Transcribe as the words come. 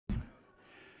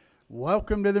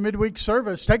Welcome to the midweek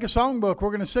service. Take a songbook. We're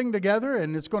going to sing together,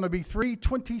 and it's going to be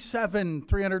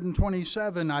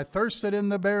 327. I thirsted in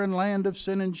the barren land of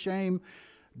sin and shame,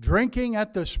 drinking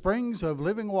at the springs of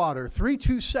living water.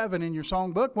 327 in your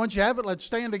songbook. Once you have it, let's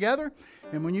stand together.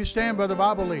 And when you stand, Brother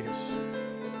Bob will lead us.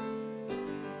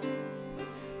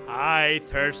 I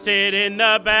thirsted in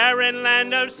the barren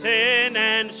land of sin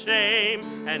and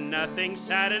shame, and nothing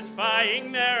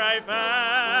satisfying there I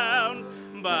found.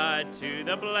 But to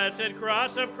the blessed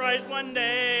cross of Christ one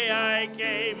day I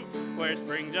came, where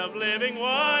springs of living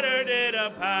water did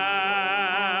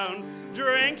abound.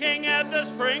 Drinking at the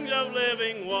springs of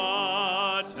living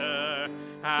water,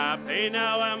 happy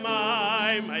now am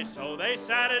I, my soul they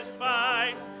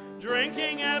satisfy.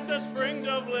 Drinking at the springs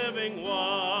of living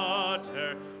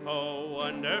water, oh,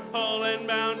 wonderful and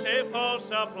bountiful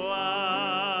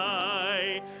supply.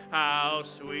 How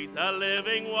sweet the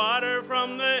living water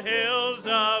from the hills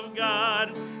of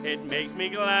God. It makes me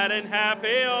glad and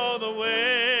happy all the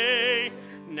way.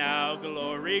 Now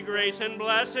glory, grace, and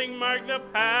blessing mark the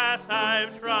path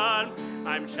I've trod.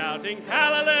 I'm shouting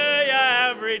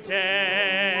hallelujah every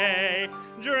day.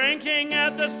 Drinking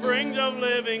at the springs of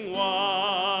living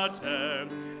water,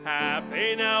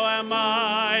 happy now am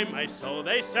I, my soul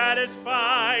they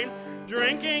satisfy.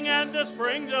 Drinking at the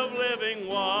springs of living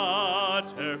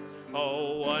water,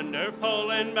 oh,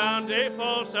 wonderful and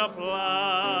bountiful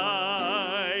supply.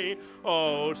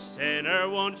 Oh, sinner,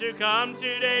 won't you come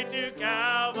today to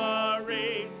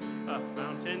Calvary? A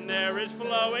fountain there is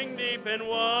flowing deep and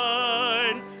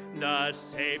wide. The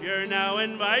Savior now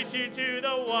invites you to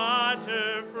the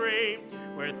water free,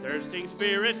 where thirsting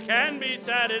spirits can be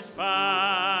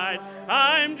satisfied.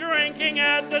 I'm drinking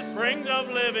at the springs of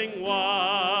living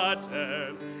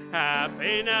water.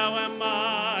 Happy now am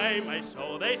I, my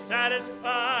soul they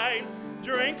satisfy.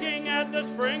 Drinking at the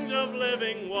springs of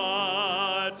living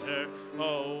water,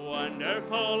 oh,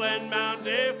 wonderful and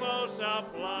bountiful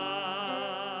supply.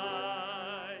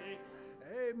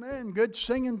 Amen. Good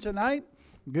singing tonight.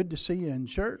 Good to see you in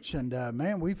church. And,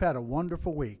 man, we've had a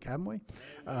wonderful week, haven't we?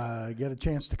 Get a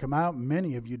chance to come out.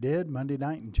 Many of you did Monday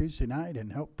night and Tuesday night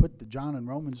and help put the John and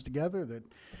Romans together that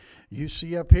you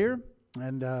see up here.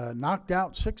 And knocked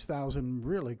out 6,000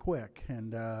 really quick.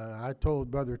 And I told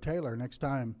Brother Taylor next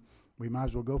time we might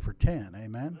as well go for 10.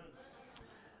 Amen.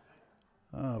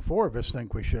 4 of us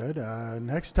think we should.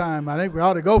 Next time I think we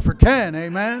ought to go for 10.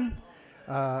 Amen.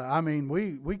 I mean,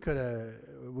 we could have,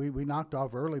 we knocked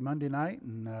off early Monday night,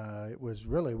 and it was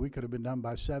really, we could have been done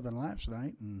by 7 last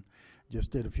night and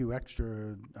just did a few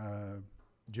extra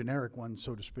generic ones,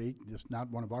 so to speak, just not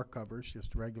one of our covers,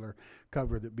 just a regular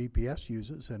cover that BPS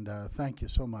uses. And thank you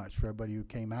so much for everybody who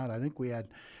came out. I think we had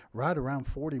right around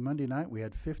 40 Monday night. We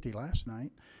had 50 last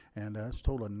night, and it's a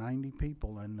total of 90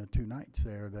 people in the 2 nights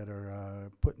there that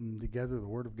are putting together the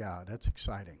Word of God. That's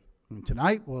exciting. And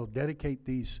tonight we'll dedicate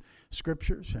these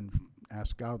scriptures and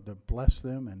ask God to bless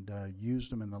them and use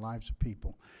them in the lives of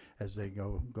people as they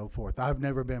go forth. I've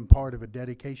never been part of a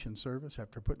dedication service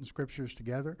after putting scriptures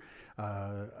together.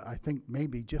 I think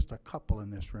maybe just a couple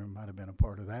in this room might have been a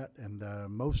part of that, and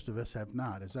most of us have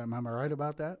not. Am I right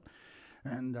about that?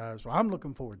 And so I'm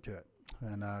looking forward to it.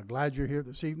 And glad you're here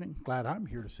this evening. Glad I'm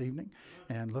here this evening.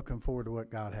 And looking forward to what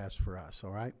God has for us.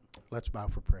 All right? Let's bow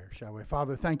for prayer, shall we?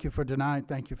 Father, thank you for tonight.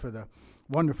 Thank you for the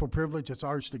wonderful privilege it's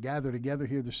ours to gather together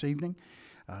here this evening.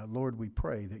 Lord, we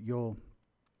pray that you'll,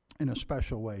 in a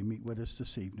special way, meet with us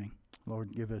this evening.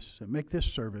 Lord, make this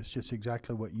service just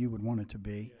exactly what you would want it to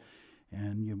be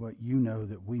and what you know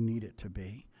that we need it to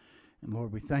be. And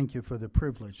Lord, we thank you for the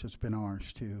privilege that's been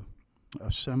ours to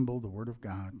assemble the Word of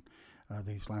God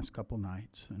these last couple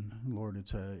nights. And Lord,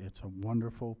 it's a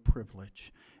wonderful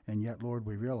privilege. And yet, Lord,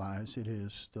 we realize it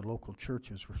is the local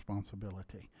church's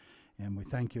responsibility. And we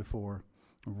thank you for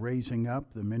raising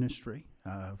up the ministry,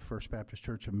 First Baptist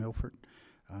Church of Milford.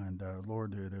 And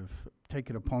Lord, that have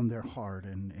taken upon their heart,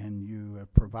 and you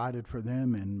have provided for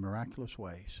them in miraculous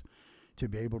ways to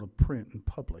be able to print and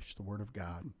publish the Word of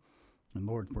God. And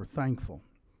Lord, we're thankful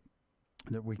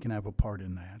that we can have a part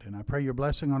in that. And I pray your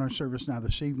blessing on our service now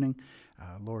this evening.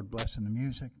 Lord, bless in the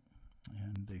music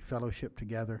and the fellowship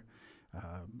together.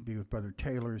 Be with Brother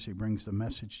Taylor as he brings the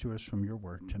message to us from your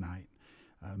word tonight.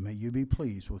 May you be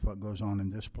pleased with what goes on in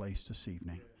this place this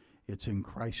evening. It's in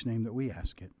Christ's name that we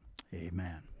ask it.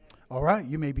 Amen. All right,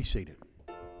 you may be seated.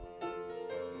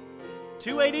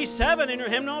 287 in your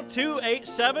hymnal,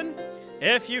 287.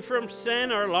 If you from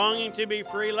sin are longing to be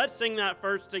free, let's sing that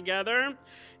first together.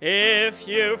 If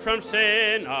you from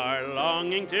sin are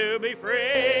longing to be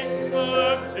free,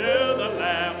 look to the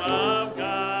Lamb of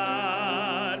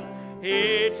God.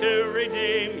 He to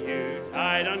redeem you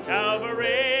died on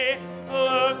Calvary.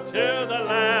 to the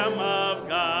Lamb of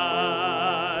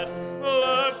God.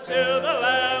 Look to the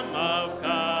Lamb of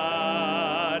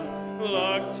God.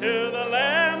 Look to the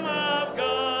Lamb of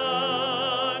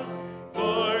God.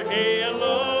 For he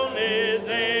alone is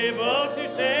able to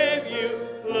save you.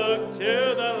 Look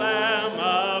to the Lamb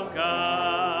of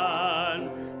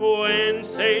God. When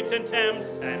Satan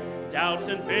tempts and doubts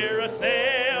and fear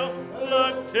assail,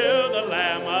 look to the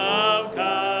Lamb of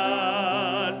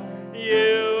God.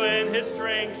 You in his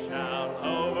strength shall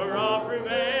over all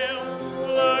prevail.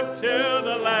 Look to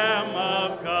the Lamb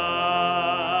of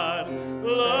God.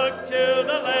 Look to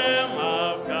the Lamb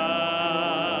of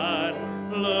God.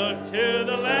 Look to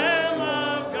the Lamb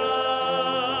of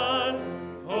God.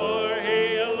 For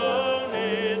he alone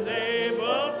is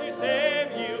able to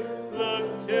save you.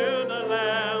 Look to the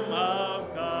Lamb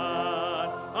of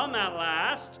God. On that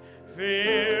last,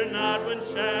 fear not when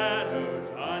shadows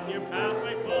on your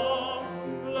pathway fall.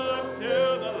 Look to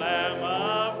the Lamb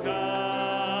of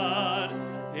God.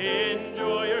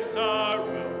 Enjoy your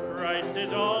sorrow, Christ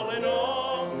is all in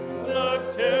all.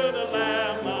 Look to the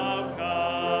Lamb of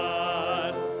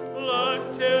God.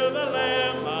 Look to the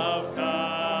Lamb of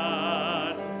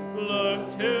God.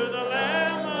 Look to the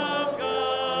Lamb of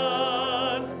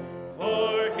God.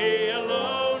 For he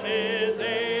alone is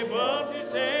able to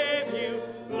save you.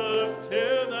 Look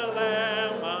to the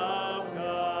Lamb of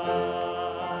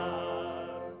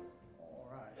God. All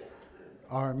right.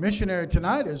 Our missionary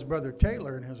tonight is Brother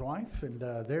Taylor and his wife, and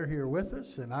they're here with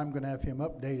us, and I'm going to have him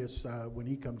update us when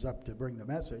he comes up to bring the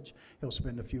message. He'll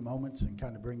spend a few moments and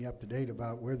kind of bring you up to date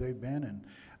about where they've been and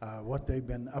what they've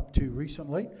been up to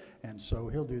recently, and so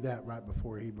he'll do that right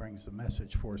before he brings the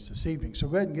message for us this evening. So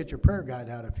go ahead and get your prayer guide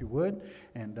out if you would,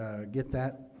 and get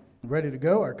that ready to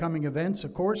go. Our coming events,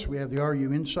 of course, we have the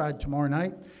RU Inside tomorrow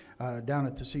night down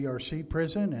at the CRC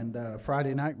prison, and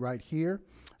Friday night right here.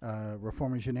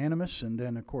 Reformers Unanimous, and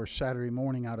then, of course, Saturday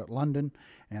morning out at London,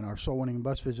 and our soul winning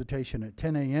bus visitation at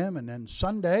 10 a.m., and then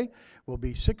Sunday will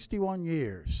be 61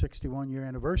 years, 61-year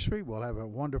anniversary. We'll have a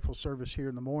wonderful service here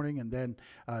in the morning, and then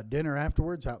dinner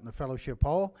afterwards out in the fellowship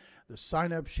hall. The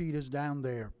sign-up sheet is down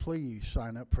there. Please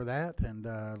sign up for that, and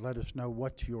let us know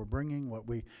what you're bringing. What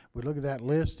we look at that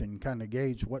list and kind of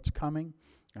gauge what's coming.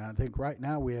 I think right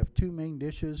now we have 2 main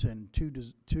dishes and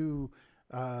two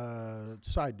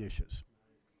side dishes.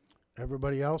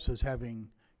 Everybody else is having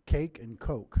cake and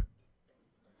Coke.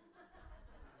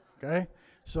 Okay?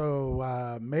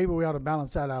 So maybe we ought to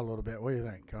balance that out a little bit. What do you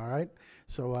think? All right?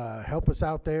 So help us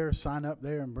out there, sign up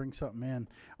there, and bring something in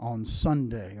on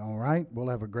Sunday. All right? We'll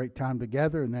have a great time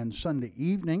together. And then Sunday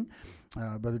evening,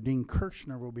 Brother Dean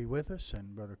Kirshner will be with us.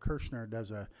 And Brother Kirshner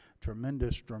does a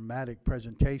tremendous dramatic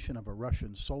presentation of a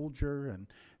Russian soldier and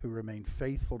who remained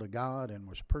faithful to God and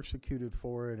was persecuted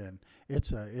for it. And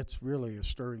it's really a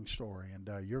stirring story. And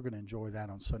you're going to enjoy that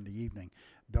on Sunday evening.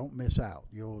 Don't miss out.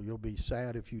 You'll be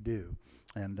sad if you do.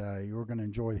 And you're going to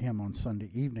enjoy him on Sunday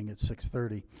evening at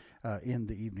 6:30 in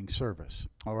the evening service.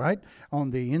 All right? On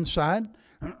the inside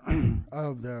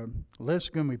of the list,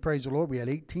 again, we praise the Lord. We had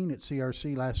 18 at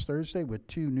CRC last Thursday with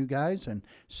 2 new guys, and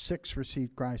 6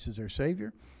 received Christ as their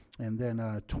Savior. And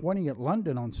then 20 at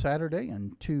London on Saturday,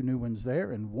 and 2 new ones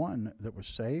there, and 1 that was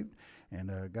saved.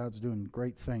 And God's doing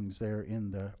great things there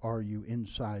in the RU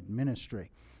Inside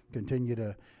ministry. Continue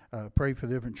to pray for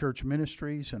the different church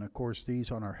ministries, and of course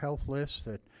these on our health list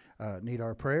that need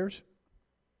our prayers.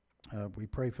 We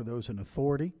pray for those in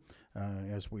authority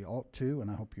as we ought to, and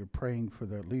I hope you're praying for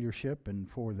the leadership and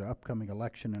for the upcoming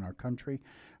election in our country.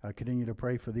 Continue to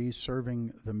pray for these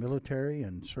serving the military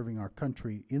and serving our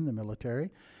country in the military.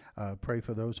 Pray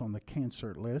for those on the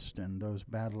cancer list and those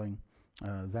battling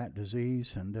that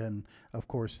disease, and then of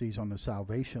course these on the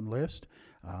salvation list.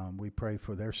 We pray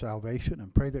for their salvation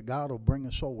and pray that God will bring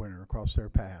a soul winner across their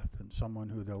path and someone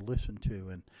who they'll listen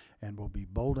to and will be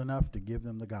bold enough to give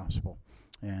them the gospel,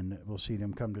 and we'll see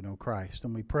them come to know Christ.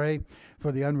 And we pray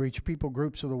for the unreached people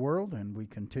groups of the world, and we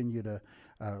continue to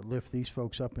lift these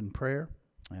folks up in prayer,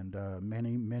 and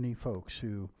many folks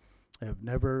who have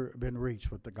never been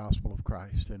reached with the gospel of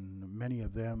Christ, and many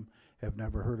of them have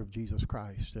never heard of Jesus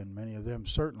Christ, and many of them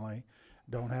certainly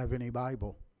don't have any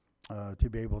Bible to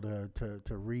be able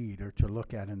to read or to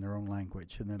look at in their own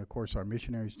language. And then, of course, our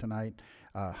missionaries tonight,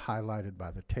 highlighted by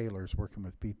the Taylors working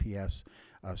with BPS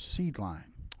Seed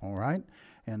Line. All right?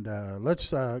 And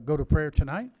let's go to prayer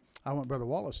tonight. I want Brother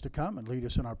Wallace to come and lead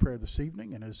us in our prayer this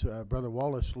evening. And as Brother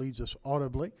Wallace leads us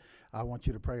audibly, I want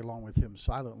you to pray along with him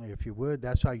silently, if you would.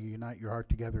 That's how you unite your heart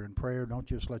together in prayer. Don't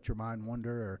just let your mind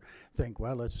wander or think,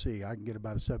 well, let's see, I can get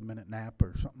about a 7-minute nap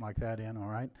or something like that in, all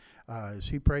right? As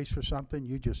he prays for something,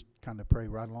 you just kind of pray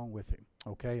right along with him,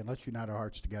 okay? And let's unite our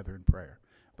hearts together in prayer.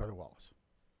 Brother Wallace.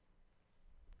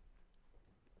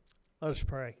 Let us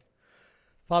pray.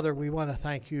 Father, we want to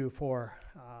thank you for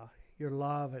your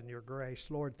love and your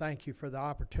grace. Lord, thank you for the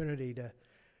opportunity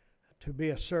to be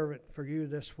a servant for you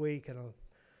this week and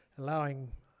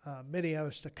allowing many of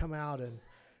us to come out and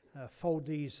fold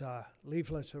these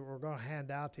leaflets that we're going to hand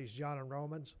out, these John and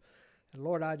Romans. And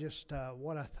Lord, I just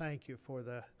want to thank you for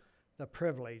the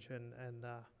privilege. And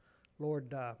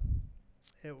Lord,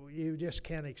 you just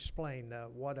can't explain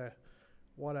what a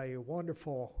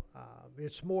wonderful,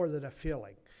 it's more than a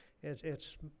feeling.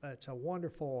 It's a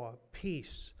wonderful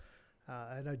peace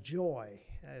and a joy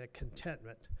and a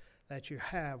contentment that you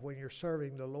have when you're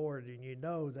serving the Lord, and you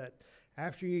know that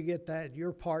after you get that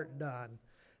your part done,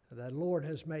 the Lord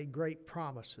has made great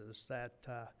promises that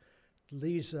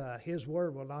His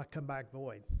word will not come back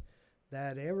void.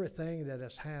 That everything that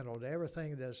is handled,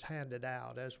 everything that is handed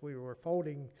out, as we were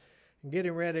folding and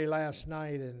getting ready last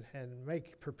night and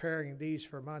preparing these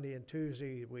for Monday and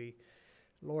Tuesday,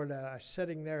 Lord,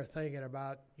 sitting there thinking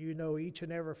about, each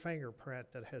and every fingerprint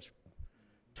that has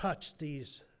touched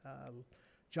these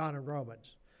John and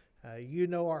Romans.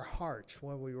 Our hearts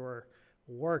when we were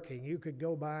working. You could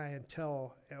go by and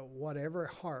tell what every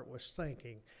heart was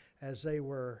thinking as they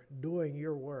were doing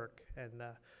your work. And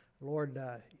Lord,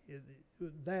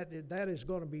 that is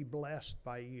going to be blessed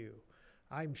by you.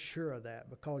 I'm sure of that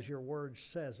because your word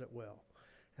says it will.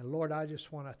 And Lord, I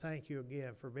just want to thank you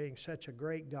again for being such a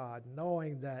great God,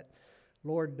 knowing that,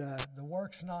 Lord, the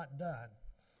work's not done,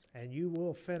 and you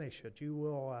will finish it. You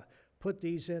will put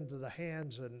these into the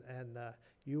hands, and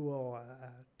you will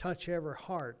touch every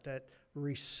heart that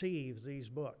receives these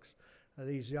books,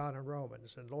 these John and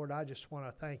Romans. And Lord, I just want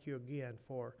to thank you again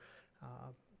for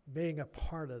being a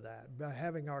part of that, by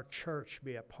having our church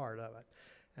be a part of it.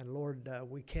 And Lord,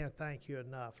 we can't thank you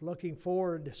enough. Looking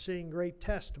forward to seeing great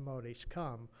testimonies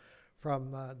come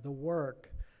from the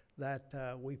work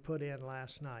that we put in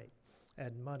last night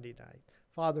and Monday night.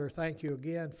 Father, thank you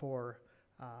again for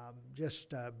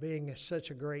just being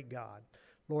such a great God.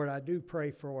 Lord, I do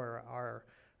pray for our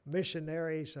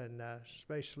missionaries, and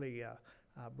especially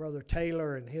Brother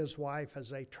Taylor and his wife as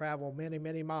they travel many,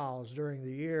 many miles during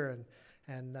the year.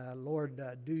 And Lord,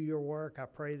 do your work. I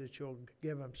pray that you'll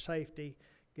give them safety,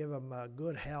 give them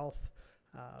good health.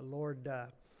 Lord,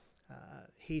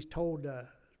 he's told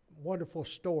wonderful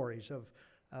stories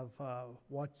of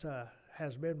what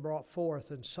has been brought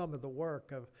forth in some of the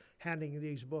work of handing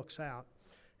these books out.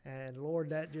 And Lord,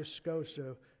 that just goes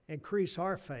to increase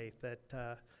our faith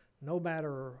that no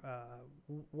matter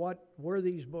where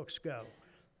these books go,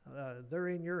 they're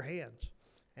in your hands.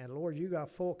 And Lord, you got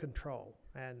full control.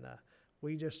 And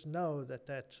we just know that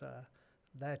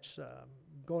that's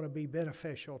going to be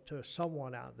beneficial to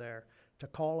someone out there to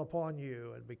call upon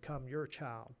you and become your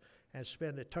child and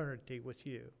spend eternity with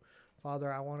you.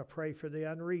 Father, I want to pray for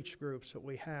the unreached groups that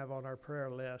we have on our prayer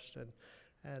list.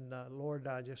 And Lord,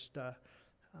 I just,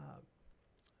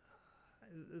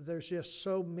 there's just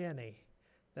so many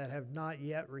that have not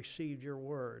yet received your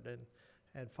word.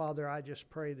 And Father, I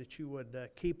just pray that you would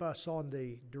keep us on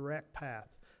the direct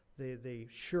path, the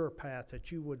sure path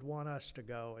that you would want us to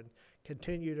go, and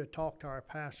continue to talk to our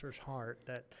pastor's heart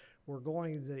that we're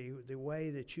going the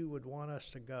way that you would want us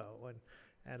to go.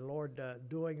 And Lord,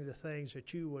 doing the things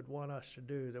that you would want us to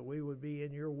do, that we would be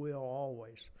in your will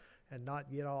always and not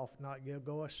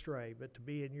go astray, but to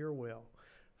be in your will.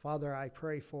 Father, I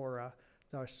pray for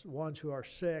the ones who are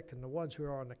sick and the ones who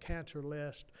are on the cancer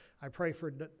list. I pray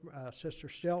for Sister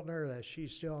Steltner as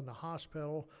she's still in the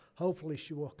hospital. Hopefully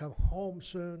she will come home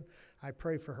soon. I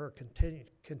pray for her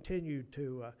continue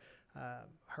to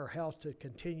her health to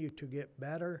continue to get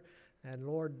better. And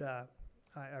Lord,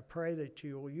 I pray that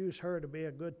you will use her to be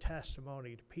a good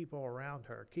testimony to people around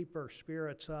her. Keep her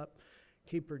spirits up,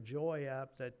 keep her joy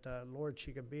up, that, Lord,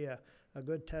 she can be a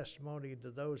good testimony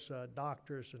to those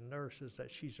doctors and nurses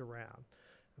that she's around.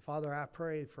 And Father, I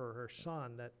pray for her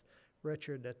son, that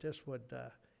Richard, that this would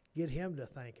get him to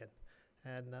thinking.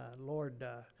 And Lord,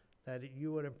 that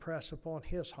you would impress upon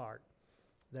his heart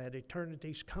that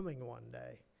eternity's coming one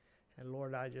day. And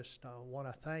Lord, I just want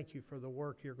to thank you for the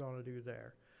work you're going to do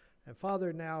there. And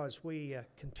Father, now as we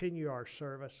continue our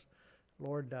service,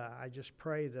 Lord, I just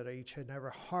pray that each and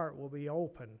every heart will be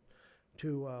open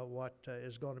to what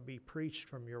is going to be preached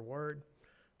from your word.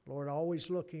 Lord, always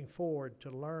looking forward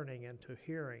to learning and to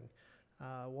hearing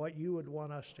what you would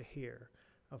want us to hear.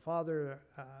 Father,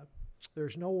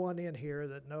 there's no one in here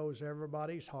that knows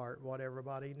everybody's heart, what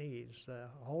everybody needs. The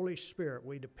Holy Spirit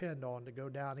we depend on to go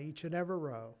down each and every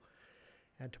row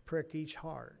and to prick each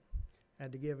heart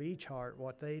and to give each heart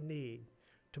what they need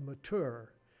to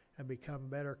mature and become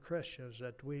better Christians,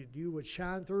 that you would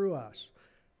shine through us,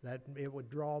 that it would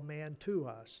draw men to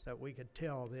us, that we could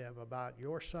tell them about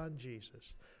your Son,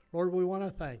 Jesus. Lord, we want to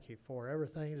thank you for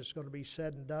everything that's going to be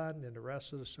said and done in the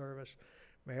rest of the service.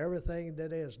 May everything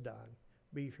that is done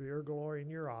be for your glory and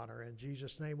your honor. In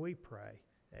Jesus' name we pray.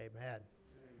 Amen.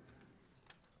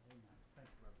 Thank you,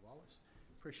 Brother Wallace.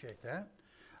 Appreciate that.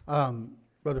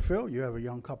 Brother Phil, you have a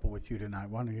young couple with you tonight.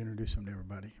 Why don't you introduce them to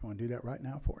everybody? You want to do that right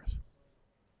now for us?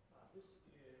 This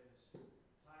is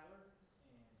Tyler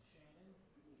and Shannon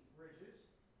Bridges.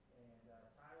 And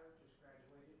Tyler just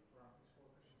graduated from East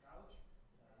Christian College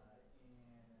in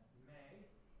May.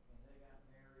 And they got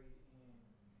married in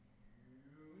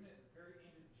June, at the very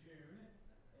end of June.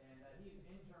 And he's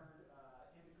interned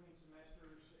in between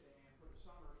semesters and for the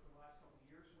summers for the last couple of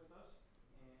years with us.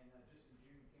 And just in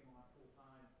June came on full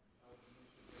time with the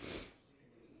ministry.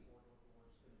 Looking forward to what the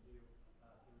Lord's going to do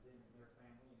through them and their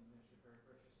family, and the ministry very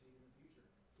precious seed in the future.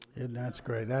 And that's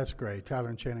great. That's great. Tyler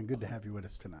and Shannon, good to have you with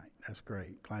us tonight. That's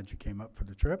great. Glad you came up for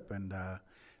the trip, and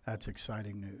that's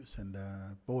exciting news. And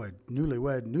boy,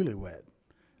 newlywed.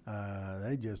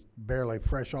 They just barely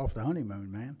fresh off the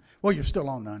honeymoon, man. Well, you're still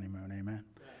on the honeymoon, amen.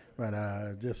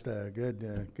 But just good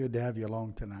to have you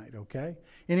along tonight. Okay.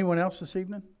 Anyone else this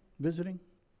evening visiting?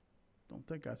 Don't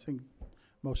think I see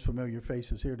most familiar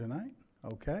faces here tonight.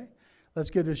 Okay. Let's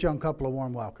give this young couple a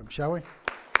warm welcome, shall we?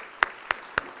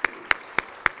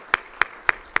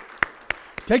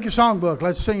 Take your songbook.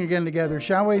 Let's sing again together,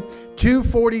 shall we?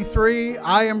 243,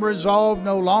 I am resolved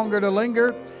no longer to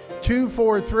linger.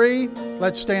 243,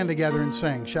 let's stand together and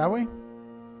sing, shall we?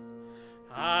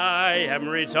 I am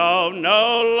resolved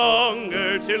no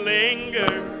longer to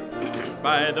linger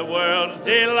by the world's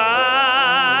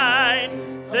delight.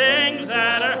 Things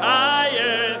that are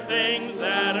higher, things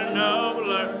that are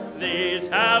nobler, these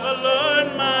have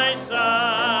allured my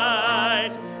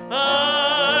sight.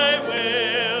 I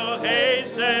will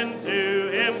hasten to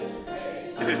him,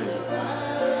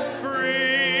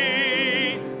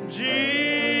 free,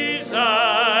 Jesus,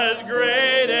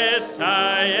 greatest,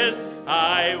 highest,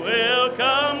 I will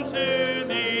come to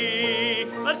thee.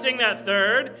 Let's sing that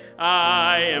third.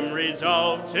 I am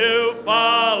resolved to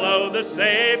follow the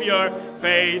Savior,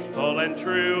 faithful and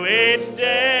true each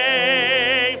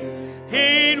day.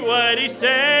 Heed what he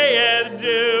saith,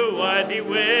 do what he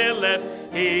willeth,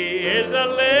 he is a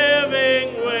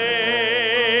living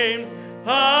way.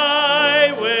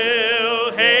 I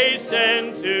will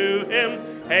hasten to him,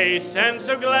 hasten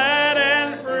so glad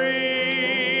and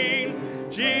free.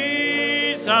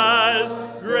 Jesus,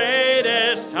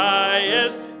 greatest,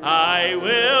 highest, I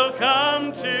will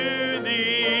come to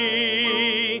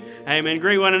thee. Amen.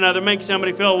 Greet one another. Make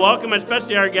somebody feel welcome,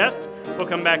 especially our guests. We'll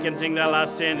come back and sing that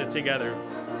last stanza together.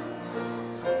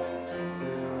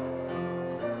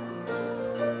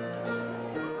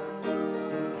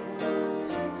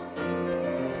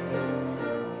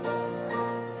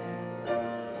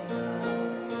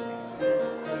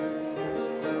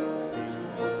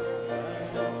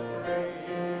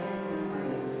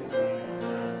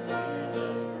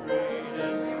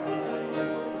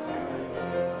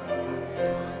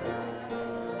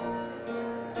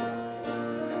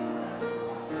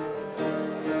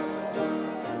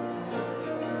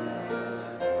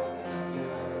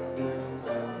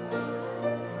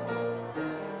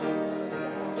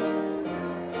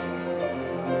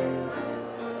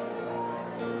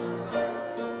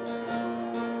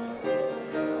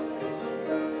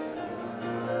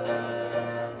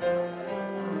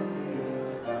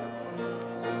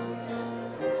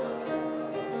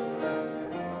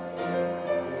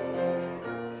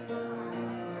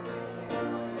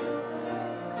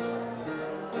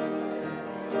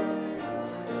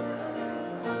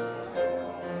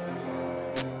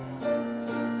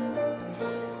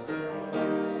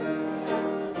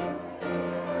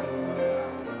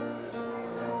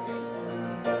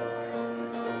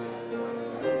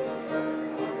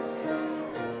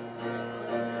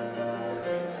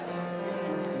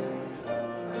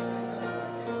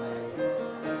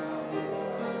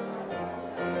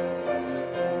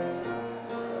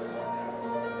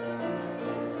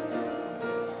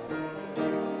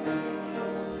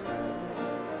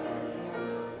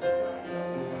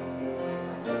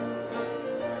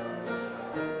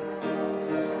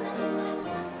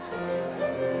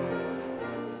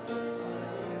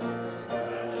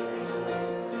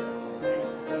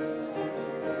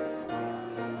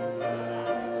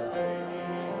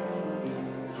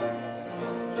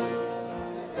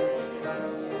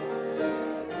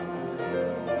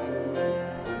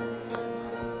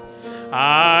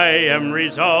 I am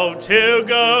resolved to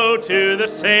go to the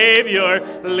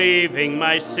Savior, leaving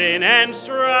my sin and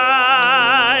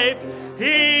strife.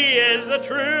 He is the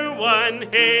true one,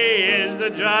 He is the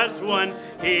just one,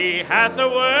 He hath the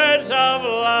words of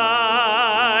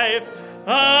life.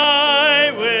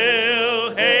 I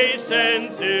will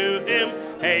hasten to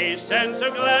Him, hasten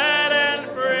so glad and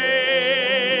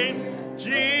free.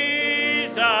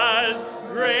 Jesus,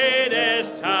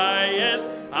 greatest, highest,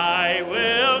 I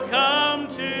will come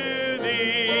to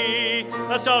Thee.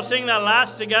 Let's all sing that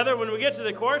last together. When we get to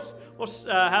the chorus, we'll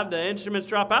have the instruments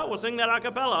drop out. We'll sing that a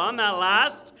cappella on that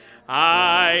last.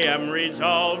 I am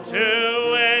resolved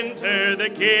to enter the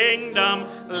kingdom,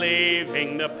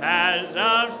 leaving the paths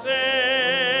of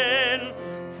sin.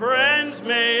 Friends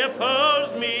may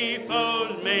oppose me,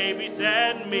 foes may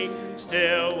beset me,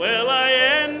 still will I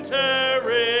enter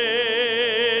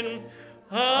in.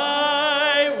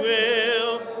 I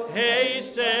will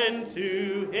hasten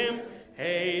to Him,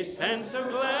 hasten so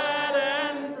glad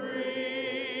and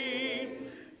free.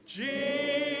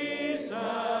 Jesus,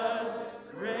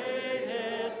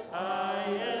 greatest,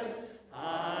 highest,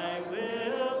 I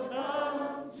will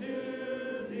come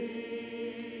to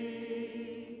Thee.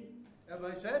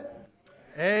 Everybody said?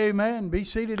 Amen. Be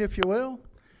seated if you will.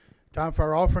 Time for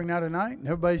our offering now tonight. And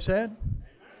everybody said?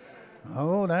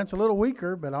 Oh, that's a little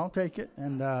weaker, but I'll take it.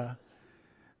 And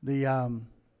the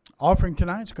offering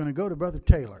tonight is going to go to Brother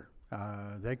Taylor.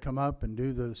 They come up and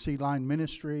do the Seed Line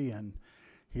ministry, and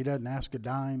he doesn't ask a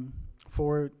dime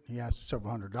for it. He asked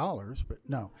several $100s, but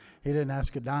no, he didn't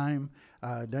ask a dime.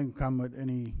 Doesn't come with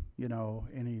any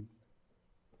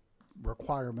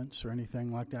requirements or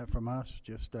anything like that from us.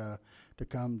 Just to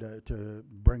come to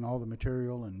bring all the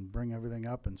material and bring everything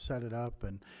up and set it up,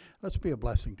 and let's be a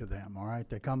blessing to them. All right,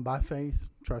 they come by faith,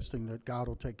 trusting that God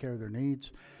will take care of their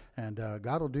needs, and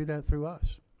God will do that through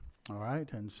us. All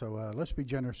right, and so let's be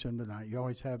generous in tonight. You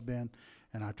always have been,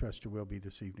 and I trust you will be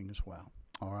this evening as well.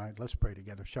 All right, let's pray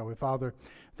together, shall we? Father,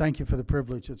 thank you for the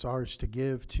privilege that's ours to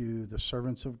give to the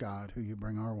servants of God who you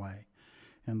bring our way.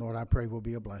 And Lord, I pray we'll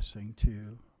be a blessing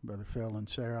to Brother Phil and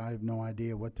Sarah. I have no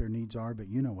idea what their needs are, but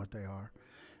you know what they are.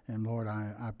 And Lord,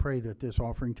 I pray that this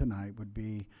offering tonight would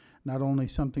be not only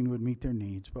something that would meet their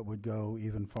needs, but would go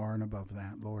even far and above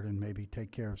that, Lord, and maybe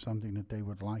take care of something that they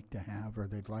would like to have or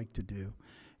they'd like to do.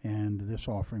 And this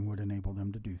offering would enable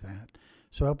them to do that.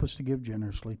 So help us to give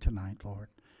generously tonight, Lord.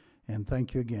 And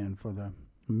thank you again for the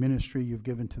ministry you've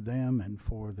given to them and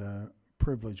for the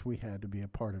privilege we had to be a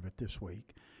part of it this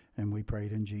week. And we pray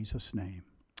it in Jesus' name.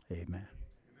 Amen.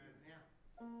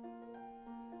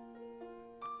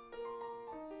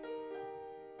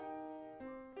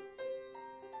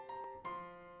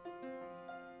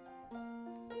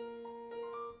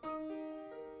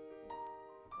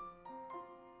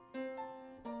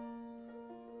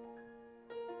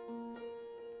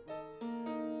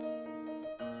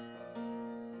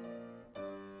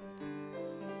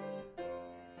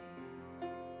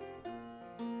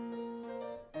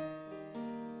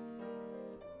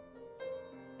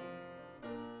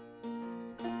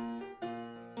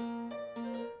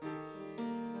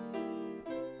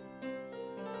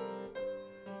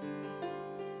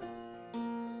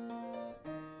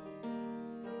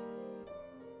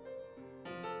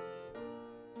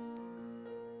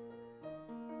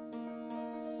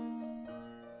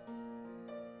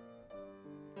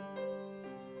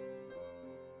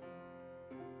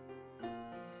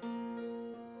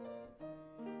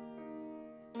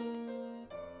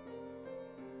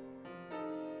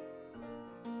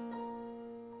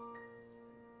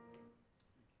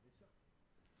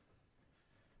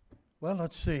 Well,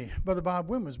 let's see. Brother Bob,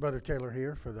 when was Brother Taylor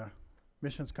here for the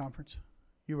missions conference?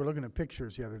 You were looking at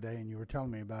pictures the other day and you were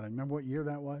telling me about it. Remember what year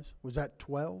that was? Was that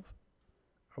 12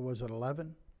 or was it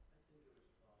 11?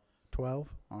 12?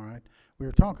 All right. We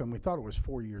were talking, we thought it was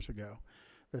 4 years ago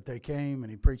that they came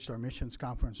and he preached our missions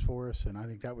conference for us, and I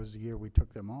think that was the year we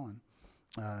took them on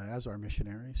as our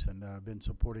missionaries, and I've been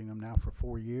supporting them now for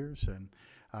 4 years, and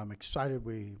I'm excited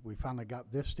we finally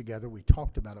got this together. We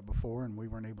talked about it before and we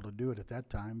weren't able to do it at that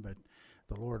time, but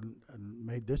the Lord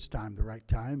made this time the right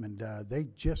time, and they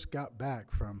just got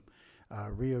back from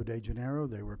Rio de Janeiro.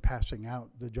 They were passing out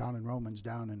the John and Romans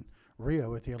down in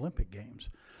Rio at the Olympic Games.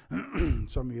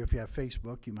 Some of you, if you have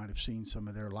Facebook, you might have seen some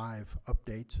of their live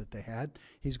updates that they had.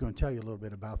 He's going to tell you a little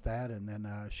bit about that, and then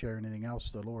share anything else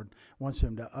the Lord wants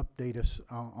him to update us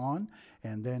on,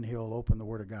 and then he'll open the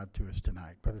Word of God to us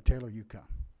tonight. Brother Taylor, you come.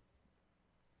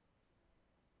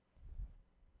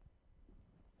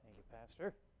 Thank you,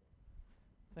 Pastor.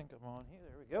 I think I'm on here.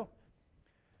 There we go.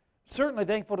 Certainly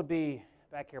thankful to be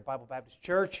back here at Bible Baptist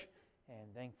Church,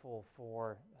 and thankful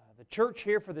for the church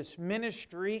here, for this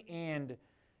ministry. And,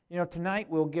 tonight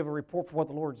we'll give a report for what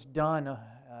the Lord's done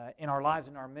in our lives,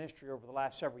 in our ministry over the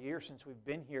last several years since we've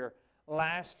been here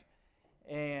last.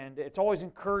 And it's always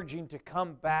encouraging to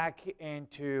come back and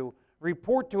to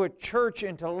report to a church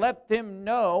and to let them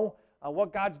know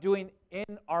what God's doing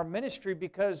in our ministry,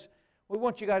 because we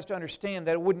want you guys to understand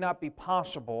that it would not be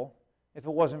possible if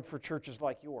it wasn't for churches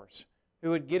like yours,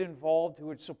 who would get involved, who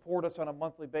would support us on a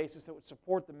monthly basis, that would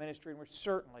support the ministry. And we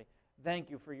certainly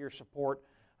thank you for your support,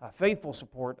 faithful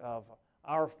support of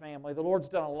our family. The Lord's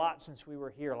done a lot since we were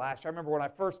here last. I remember when I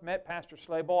first met Pastor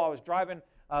Slayball, I was driving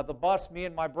the bus, me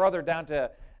and my brother, down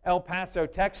to El Paso,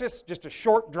 Texas, just a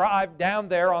short drive down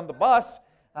there on the bus,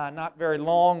 not very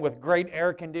long, with great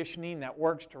air conditioning that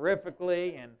works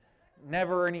terrifically, and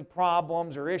never any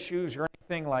problems or issues or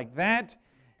anything like that.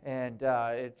 And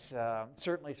it's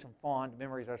certainly some fond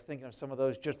memories. I was thinking of some of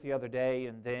those just the other day.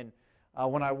 And then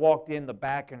when I walked in the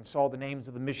back and saw the names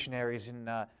of the missionaries in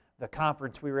the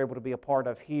conference we were able to be a part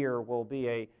of here, will be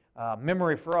a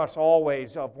memory for us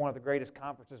always of one of the greatest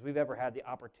conferences we've ever had the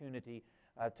opportunity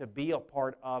to be a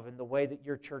part of, and the way that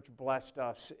your church blessed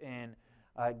us and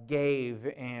gave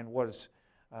and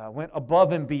went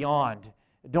above and beyond.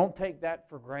 Don't take that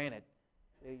for granted.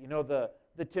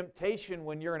 The temptation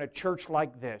when you're in a church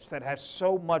like this that has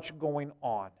so much going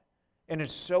on and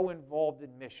is so involved in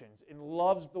missions and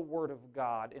loves the Word of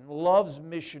God and loves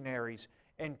missionaries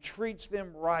and treats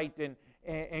them right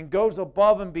and goes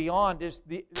above and beyond, is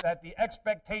that the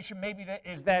expectation maybe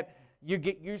is that you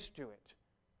get used to it,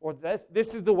 or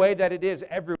this is the way that it is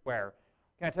everywhere.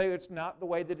 Can I tell you, it's not the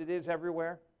way that it is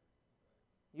everywhere?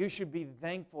 You should be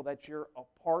thankful that you're a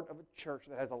part of a church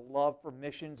that has a love for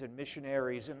missions and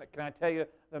missionaries. And can I tell you,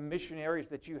 the missionaries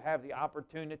that you have the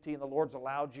opportunity and the Lord's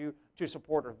allowed you to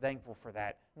support are thankful for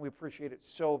that. And we appreciate it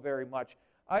so very much.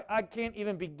 I can't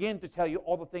even begin to tell you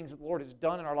all the things that the Lord has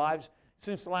done in our lives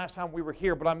since the last time we were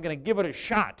here, but I'm going to give it a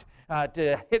shot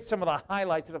to hit some of the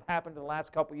highlights that have happened in the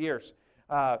last couple of years.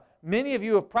 Many of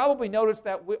you have probably noticed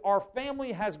that our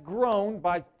family has grown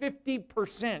by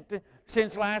 50%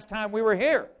 since last time we were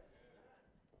here.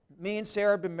 Me and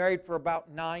Sarah have been married for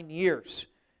about 9 years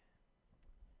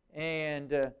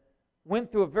and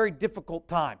went through a very difficult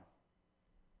time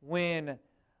when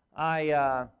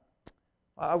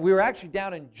we were actually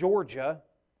down in Georgia,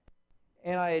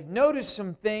 and I had noticed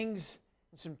some things,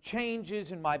 some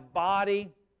changes in my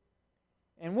body.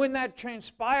 And when that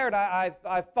transpired,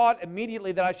 I thought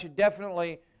immediately that I should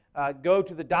definitely go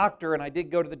to the doctor, and I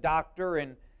did go to the doctor.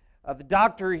 And the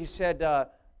doctor, he said,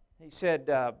 Mr.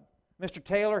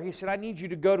 Taylor, he said, I need you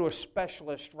to go to a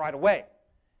specialist right away.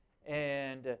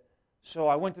 And so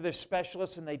I went to this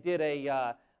specialist, and they did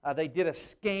a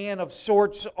scan of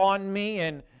sorts on me,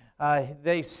 and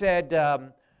they said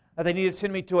they needed to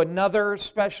send me to another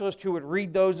specialist who would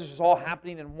read those. This was all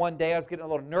happening in one day. I was getting a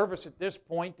little nervous at this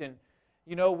point, and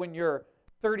when you're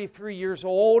 33 years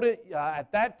old,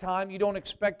 at that time, you don't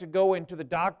expect to go into the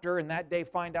doctor and that day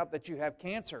find out that you have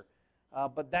cancer.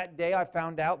 But that day, I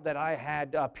found out that I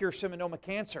had pure seminoma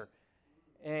cancer.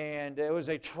 And it was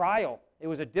a trial. It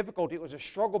was a difficulty. It was a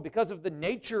struggle because of the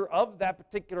nature of that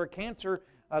particular cancer.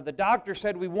 The doctor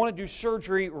said, we want to do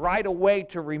surgery right away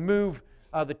to remove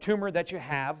the tumor that you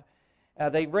have.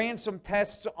 They ran some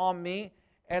tests on me,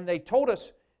 and they told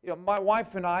us, my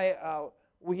wife and I,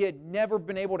 we had never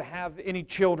been able to have any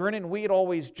children, and we had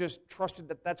always just trusted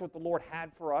that that's what the Lord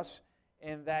had for us,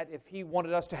 and that if He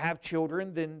wanted us to have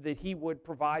children, then that He would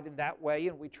provide in that way,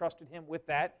 and we trusted Him with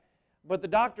that. But the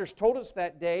doctors told us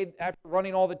that day, after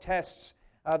running all the tests,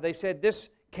 they said, this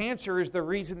cancer is the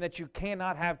reason that you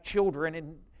cannot have children,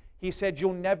 and He said,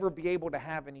 you'll never be able to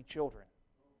have any children.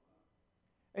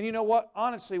 And you know what?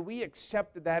 Honestly, we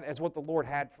accepted that as what the Lord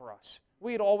had for us.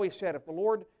 We had always said, if the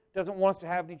Lord doesn't want us to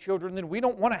have any children, then we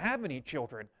don't want to have any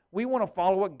children. We want to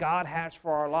follow what God has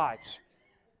for our lives.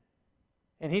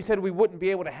 And He said we wouldn't be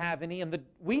able to have any, and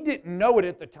we didn't know it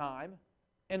at the time,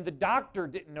 and the doctor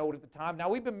didn't know it at the time. Now,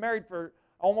 we've been married for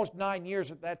almost 9 years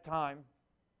at that time,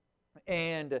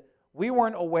 and we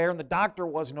weren't aware, and the doctor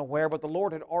wasn't aware, but the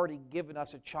Lord had already given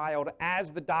us a child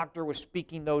as the doctor was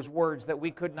speaking those words that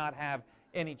we could not have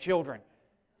any children.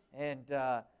 And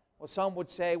well, some would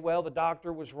say, well, the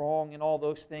doctor was wrong and all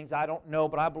those things. I don't know,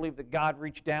 but I believe that God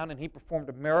reached down and He performed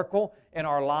a miracle in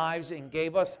our lives and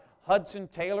gave us. Hudson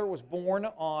Taylor was born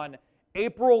on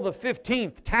April the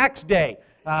 15th, tax day.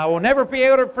 We'll never be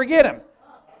able to forget him.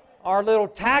 Our little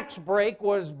tax break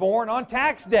was born on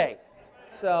tax day.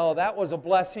 So that was a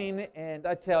blessing, and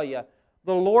I tell you,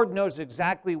 the Lord knows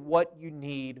exactly what you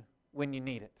need when you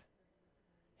need it.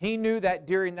 He knew that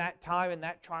during that time and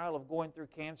that trial of going through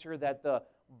cancer that the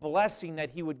blessing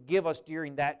that He would give us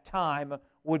during that time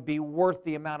would be worth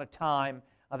the amount of time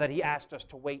that He asked us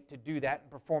to wait to do that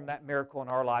and perform that miracle in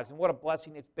our lives. And what a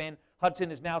blessing it's been.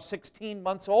 Hudson is now 16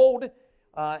 months old.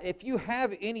 If you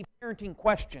have any parenting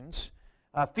questions,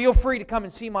 feel free to come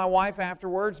and see my wife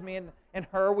afterwards. Me and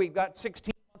her, we've got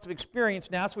 16 months of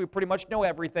experience now, so we pretty much know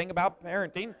everything about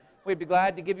parenting. We'd be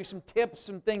glad to give you some tips,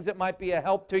 some things that might be a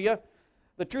help to you.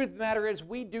 The truth of the matter is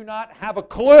we do not have a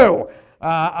clue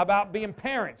about being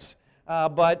parents.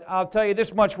 But I'll tell you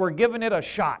this much, we're giving it a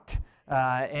shot.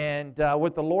 And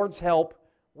with the Lord's help,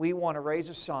 we want to raise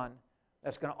a son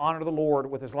that's going to honor the Lord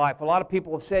with his life. A lot of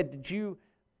people have said, do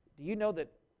you know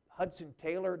that Hudson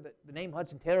Taylor, the name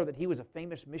Hudson Taylor, that he was a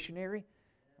famous missionary?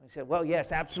 And we said, well,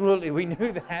 yes, absolutely, we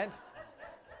knew that.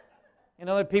 And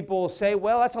other people will say,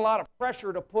 well, that's a lot of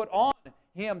pressure to put on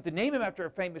him to name him after a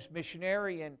famous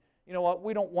missionary. And you know what?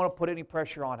 We don't want to put any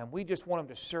pressure on him. We just want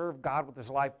him to serve God with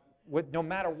his life, no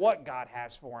matter what God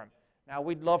has for him. Now,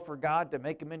 we'd love for God to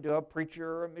make him into a preacher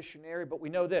or a missionary, but we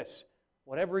know this.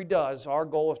 Whatever he does, our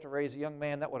goal is to raise a young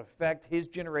man that would affect his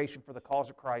generation for the cause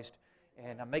of Christ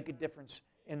and make a difference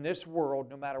in this world,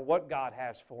 no matter what God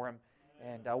has for him.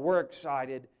 And we're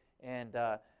excited and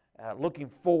looking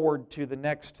forward to the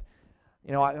next.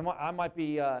 You know, I might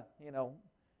be,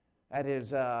 at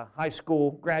his high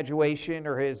school graduation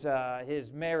or his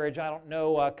marriage. I don't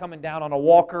know, coming down on a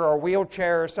walker or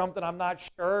wheelchair or something. I'm not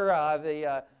sure.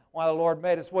 Why the Lord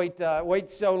made us wait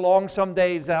so long. Some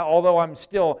days, although I'm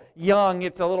still young,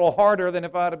 it's a little harder than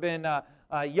if I'd have been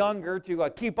younger to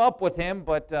keep up with him.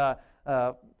 But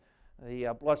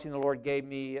the blessing the Lord gave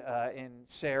me in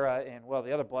Sarah, and well,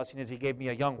 the other blessing is He gave me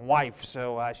a young wife,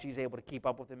 so she's able to keep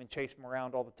up with him and chase him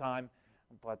around all the time.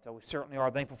 But we certainly are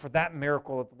thankful for that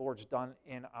miracle that the Lord's done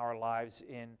in our lives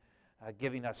in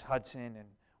giving us Hudson, and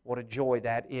what a joy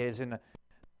that is. And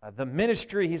the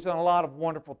ministry, he's done a lot of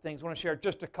wonderful things. I want to share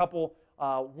just a couple.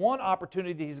 One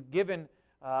opportunity He's given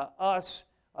us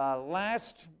it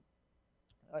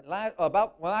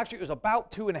was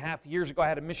about 2.5 years ago. I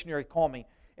had a missionary call me,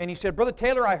 and he said, Brother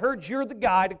Taylor, I heard you're the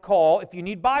guy to call if you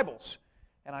need Bibles.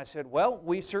 And I said, well,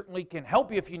 we certainly can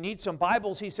help you if you need some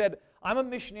Bibles. He said, I'm a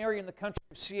missionary in the country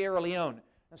of Sierra Leone.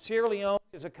 Now, Sierra Leone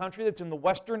is a country that's in the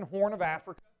western Horn of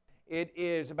Africa. It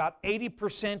is about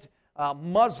 80%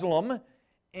 Muslim.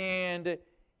 And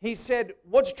he said,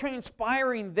 what's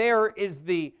transpiring there is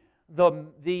the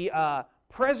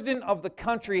president of the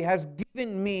country has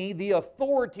given me the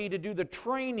authority to do the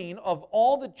training of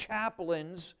all the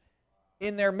chaplains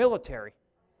in their military.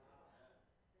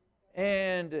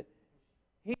 And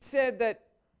he said that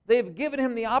they've given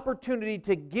him the opportunity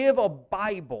to give a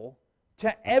Bible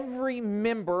to every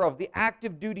member of the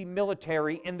active duty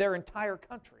military in their entire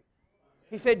country.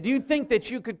 He said, do you think that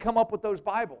you could come up with those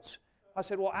Bibles? I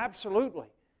said, well, absolutely.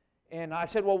 And I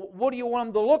said, well, what do you want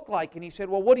them to look like? And he said,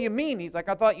 well, what do you mean? He's like,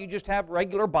 I thought you just have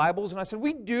regular Bibles. And I said,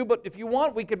 we do, but if you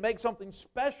want, we could make something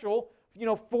special,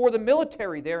 for the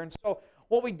military there. And so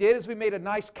what we did is we made a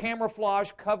nice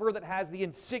camouflage cover that has the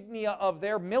insignia of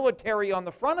their military on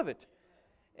the front of it.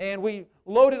 And we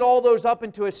loaded all those up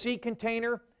into a sea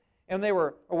container. And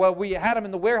we had them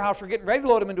in the warehouse. We're getting ready to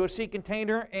load them into a sea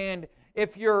container. And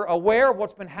if you're aware of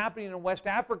what's been happening in West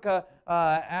Africa,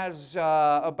 as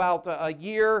about a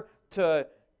year to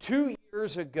 2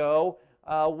 years ago,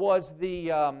 was the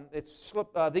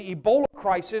Ebola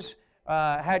crisis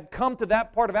had come to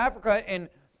that part of Africa, and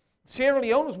Sierra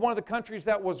Leone was one of the countries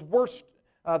that was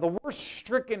the worst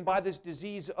stricken by this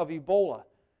disease of Ebola,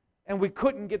 and we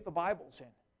couldn't get the Bibles in.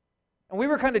 And we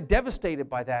were kind of devastated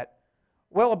by that.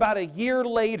 Well, about a year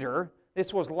later,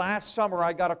 this was last summer,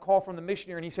 I got a call from the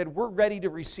missionary, and he said, we're ready to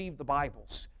receive the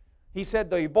Bibles. He said,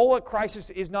 the Ebola crisis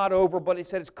is not over, but he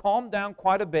said it's calmed down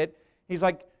quite a bit. He's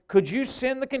like, could you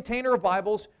send the container of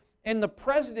Bibles, and the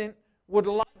president would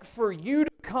like for you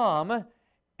to come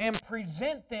and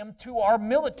present them to our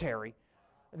military.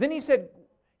 Then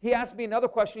he asked me another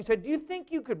question. He said, do you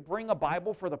think you could bring a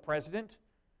Bible for the president?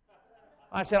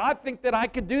 I said, I think that I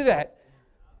could do that.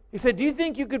 He said, do you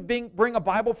think you could bring a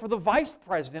Bible for the vice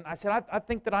president? I said, I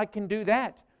think that I can do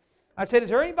that. I said, is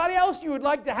there anybody else you would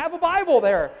like to have a Bible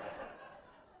there?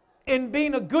 And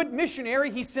being a good missionary,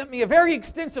 he sent me a very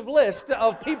extensive list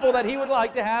of people that he would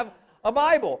like to have a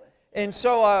Bible. And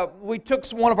so we took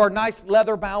one of our nice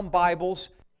leather-bound Bibles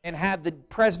and had the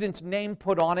president's name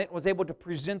put on it, was able to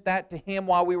present that to him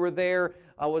while we were there.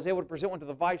 I was able to present one to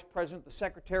the vice president, the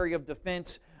secretary of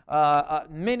defense,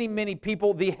 many, many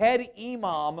people. The head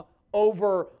imam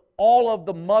over all of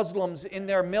the Muslims in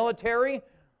their military,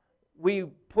 we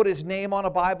put his name on a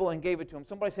Bible and gave it to him.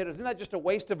 Somebody said, isn't that just a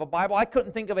waste of a Bible? I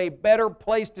couldn't think of a better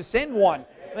place to send one.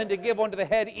 than to give unto the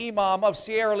head imam of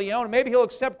Sierra Leone. Maybe he'll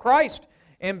accept Christ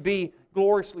and be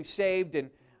gloriously saved. And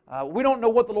we don't know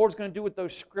what the Lord's going to do with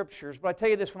those scriptures. But I tell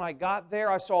you this, when I got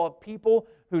there, I saw a people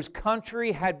whose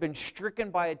country had been stricken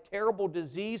by a terrible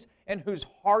disease and whose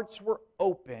hearts were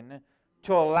open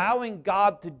to allowing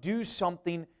God to do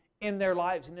something in their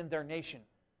lives and in their nation.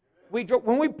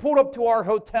 When we pulled up to our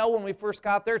hotel when we first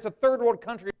got there, it's a third world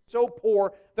country, so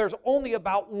poor, there's only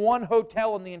about one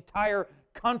hotel in the entire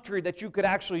country that you could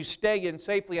actually stay in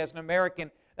safely as an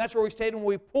American. That's where we stayed. When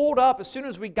we pulled up, as soon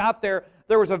as we got there,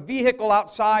 there was a vehicle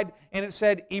outside, and it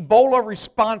said Ebola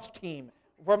Response Team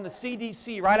from the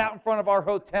CDC right out in front of our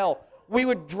hotel. We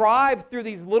would drive through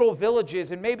these little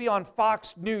villages, and maybe on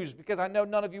Fox News, because I know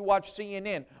none of you watch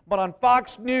CNN, but on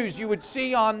Fox News you would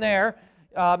see on there,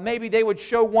 maybe they would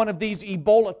show one of these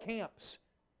Ebola camps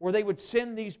where they would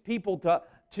send these people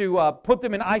to put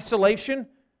them in isolation.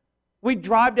 We'd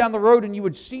drive down the road and you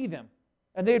would see them,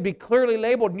 and they would be clearly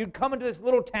labeled, and you'd come into this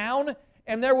little town,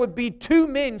 and there would be two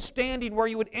men standing where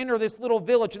you would enter this little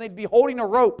village, and they'd be holding a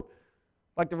rope,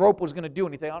 like the rope was going to do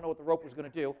anything. I don't know what the rope was going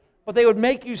to do. But they would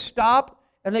make you stop,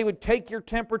 and they would take your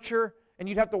temperature, and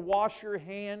you'd have to wash your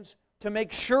hands to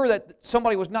make sure that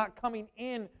somebody was not coming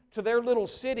in to their little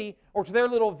city or to their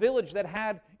little village that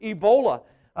had Ebola.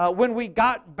 When we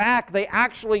got back, the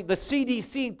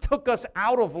CDC took us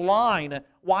out of line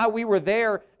while we were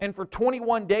there, and for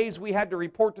 21 days we had to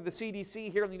report to the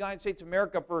CDC here in the United States of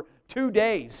America for 2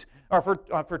 days, or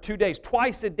for 2 days,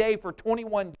 twice a day for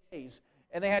 21 days.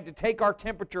 And they had to take our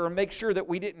temperature and make sure that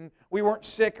we weren't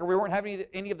sick or we weren't having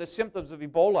any of the symptoms of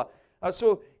Ebola.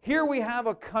 So here we have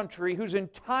a country whose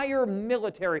entire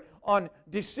military, on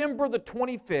December the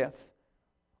 25th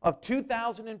of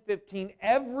 2015,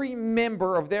 every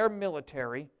member of their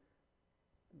military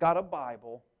got a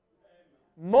Bible,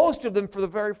 most of them for the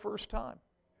very first time.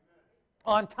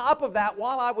 On top of that,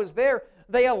 while I was there,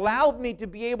 they allowed me to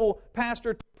be able,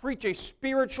 Pastor, to preach a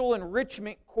spiritual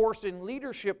enrichment course and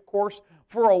leadership course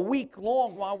for a week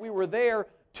long while we were there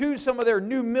to some of their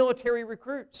new military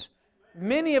recruits.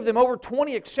 Many of them, over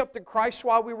 20, accepted Christ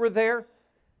while we were there.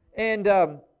 And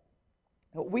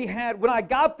when I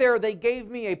got there, they gave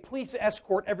me a police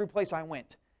escort every place I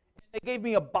went. They gave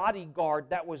me a bodyguard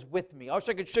that was with me. I wish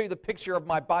I could show you the picture of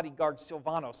my bodyguard,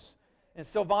 Silvanos. And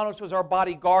Silvanos was our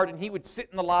bodyguard, and he would sit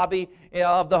in the lobby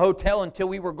of the hotel until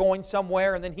we were going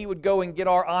somewhere, and then he would go and get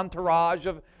our entourage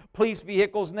of police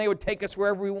vehicles, and they would take us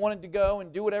wherever we wanted to go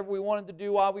and do whatever we wanted to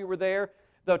do while we were there.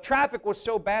 The traffic was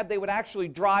so bad, they would actually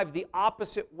drive the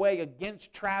opposite way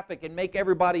against traffic and make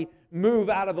everybody move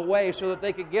out of the way so that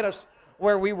they could get us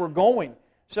where we were going.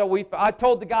 So I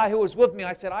told the guy who was with me,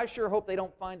 I said, I sure hope they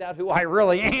don't find out who I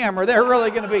really am, or they're really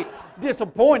going to be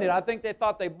disappointed. I think they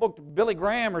thought they booked Billy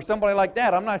Graham or somebody like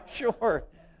that. I'm not sure.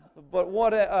 But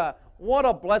what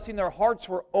a blessing. Their hearts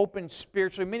were open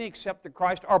spiritually. Many accepted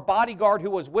Christ. Our bodyguard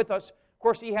who was with us, of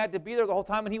course, he had to be there the whole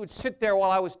time, and he would sit there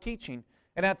while I was teaching.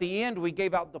 And at the end, we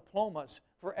gave out diplomas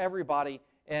for everybody.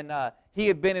 And he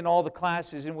had been in all the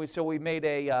classes, and so we made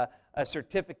a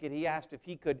certificate. He asked if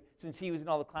he could, since he was in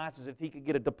all the classes, if he could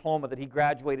get a diploma that he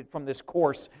graduated from this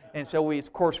course. And so we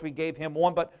gave him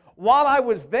one. But while I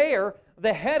was there,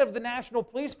 the head of the National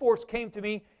Police Force came to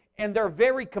me, and they're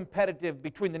very competitive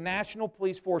between the National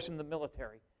Police Force and the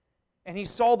military. And he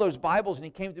saw those Bibles, and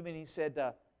he came to me and he said,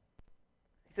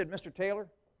 Mr. Taylor,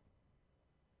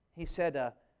 he said,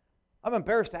 I'm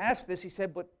embarrassed to ask this. He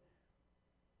said, but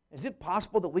is it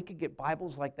possible that we could get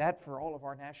Bibles like that for all of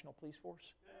our National Police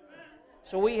Force?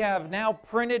 So we have now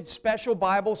printed special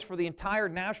Bibles for the entire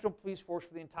National Police Force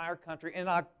for the entire country. In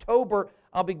October,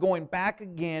 I'll be going back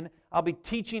again. I'll be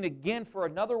teaching again for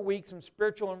another week some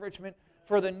spiritual enrichment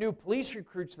for the new police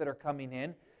recruits that are coming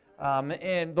in.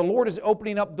 And the Lord is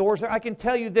opening up doors there. I can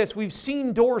tell you this, we've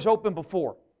seen doors open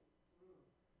before.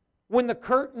 When the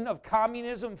curtain of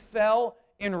communism fell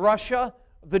in Russia,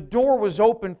 the door was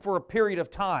open for a period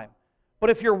of time. But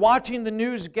if you're watching the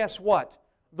news, guess what?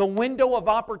 The window of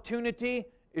opportunity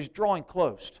is drawing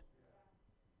closed.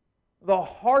 The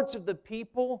hearts of the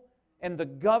people and the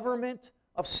government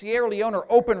of Sierra Leone are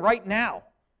open right now.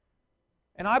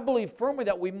 And I believe firmly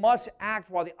that we must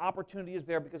act while the opportunity is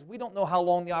there, because we don't know how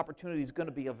long the opportunity is going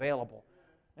to be available.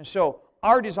 And so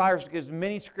our desire is to get as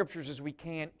many scriptures as we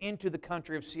can into the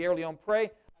country of Sierra Leone. Pray.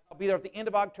 I'll be there at the end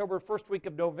of October, first week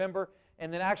of November,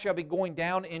 and then actually I'll be going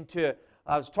down into,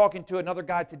 I was talking to another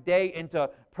guy today,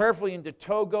 prayerfully into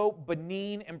Togo,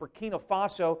 Benin, and Burkina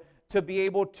Faso to be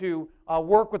able to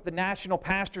work with the national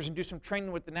pastors and do some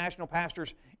training with the national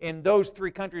pastors in those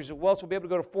 3 countries as well. So we'll be able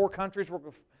to go to 4 countries, work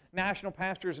with national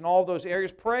pastors in all those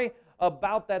areas. Pray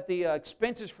about that. The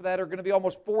expenses for that are going to be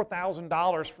almost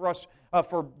 $4,000 for us,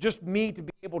 for just me to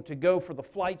be able to go for the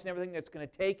flights and everything that's going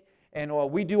to take. And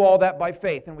we do all that by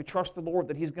faith, and we trust the Lord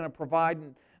that He's going to provide.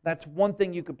 And that's one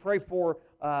thing you could pray for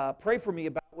me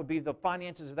about, would be the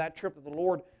finances of that trip, that the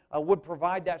Lord would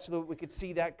provide that so that we could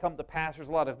see that come to pass. There's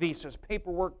a lot of visas,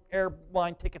 paperwork,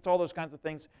 airline tickets, all those kinds of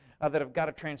things that have got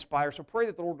to transpire. So pray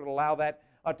that the Lord would allow that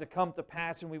to come to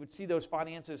pass, and we would see those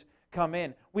finances come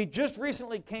in. We just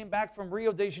recently came back from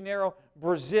Rio de Janeiro,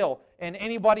 Brazil, and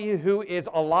anybody who is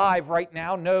alive right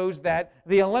now knows that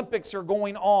the Olympics are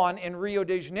going on in Rio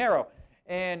de Janeiro.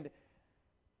 And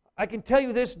I can tell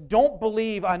you this, don't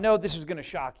believe, I know this is going to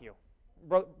shock you.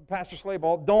 Pastor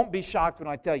Slayball, don't be shocked when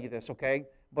I tell you this, okay?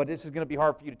 But this is going to be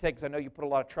hard for you to take because I know you put a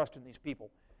lot of trust in these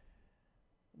people.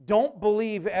 Don't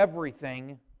believe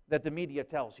everything that the media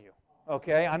tells you,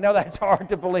 okay? I know that's hard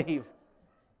to believe.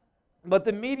 But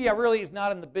the media really is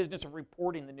not in the business of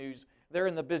reporting the news. They're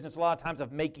in the business a lot of times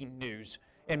of making news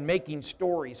and making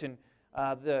stories. And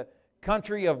the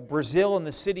country of Brazil and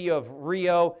the city of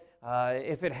Rio,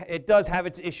 it does have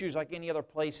its issues like any other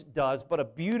place does, but a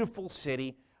beautiful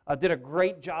city. Did a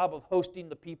great job of hosting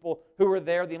the people who were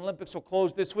there. The Olympics will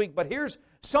close this week, but here's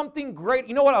something great.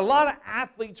 You know what? A lot of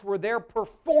athletes were there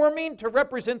performing to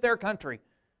represent their country,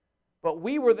 but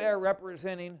we were there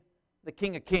representing the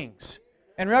King of Kings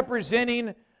and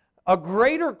representing a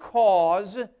greater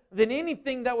cause than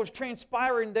anything that was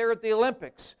transpiring there at the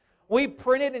Olympics. We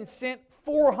printed and sent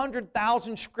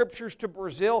 400,000 scriptures to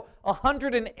Brazil.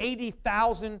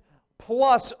 180,000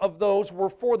 plus of those were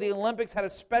for the Olympics, had a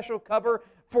special cover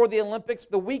for the Olympics.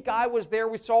 The week I was there,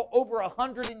 we saw over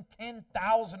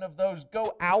 110,000 of those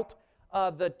go out.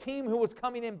 The team who was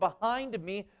coming in behind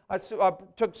me, I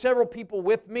took several people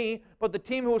with me, but the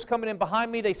team who was coming in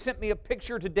behind me, they sent me a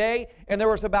picture today, and there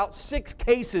was about 6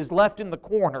 cases left in the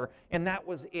corner, and that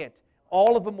was it.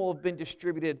 All of them will have been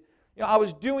distributed. You know, I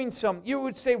was doing you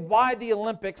would say, why the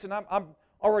Olympics? And I'm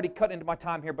already cut into my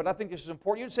time here, but I think this is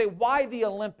important. You'd say, why the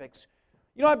Olympics?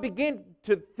 You know, I began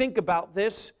to think about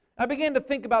this. I began to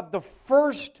think about the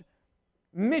first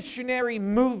missionary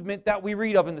movement that we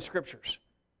read of in the Scriptures.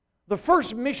 The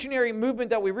first missionary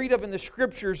movement that we read of in the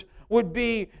Scriptures would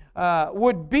be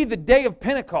the day of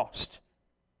Pentecost.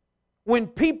 When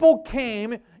people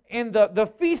came in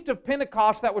the Feast of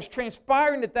Pentecost that was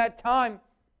transpiring at that time,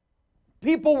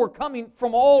 people were coming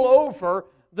from all over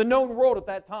the known world at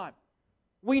that time.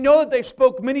 We know that they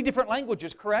spoke many different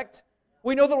languages, correct?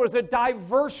 We know there was a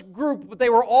diverse group, but they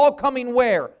were all coming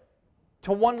where?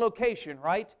 To one location,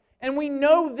 right? And we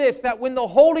know this, that when the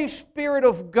Holy Spirit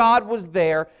of God was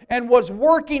there and was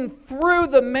working through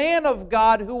the man of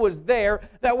God who was there,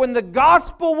 that when the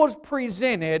gospel was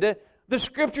presented, the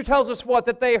Scripture tells us what?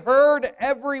 That they heard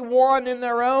everyone in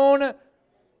their own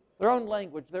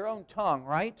language, their own tongue,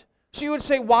 right? So you would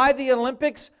say, why the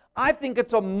Olympics? I think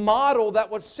it's a model that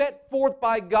was set forth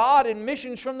by God in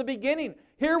missions from the beginning.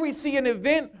 Here we see an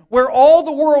event where all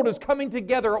the world is coming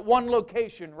together at one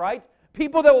location, right?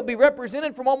 People that will be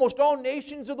represented from almost all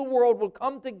nations of the world will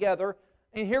come together.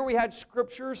 And here we had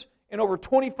scriptures in over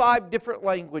 25 different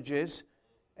languages.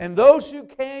 And those who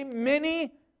came, many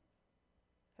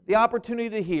had the opportunity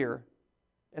to hear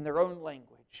in their own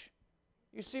language.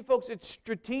 You see, folks, it's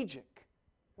strategic.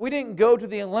 We didn't go to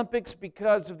the Olympics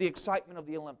because of the excitement of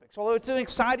the Olympics, although it's an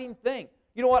exciting thing.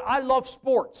 You know what? I love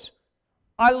sports.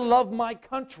 I love my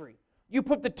country. You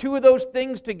put the two of those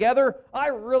things together, I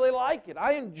really like it.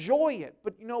 I enjoy it.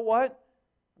 But you know what?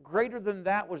 Greater than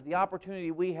that was the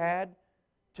opportunity we had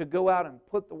to go out and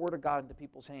put the Word of God into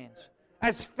people's hands.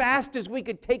 As fast as we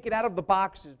could take it out of the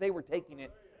boxes, they were taking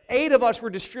it. 8 of us were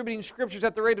distributing scriptures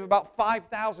at the rate of about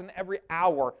 5,000 every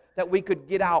hour that we could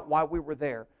get out while we were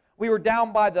there. We were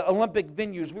down by the Olympic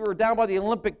venues. We were down by the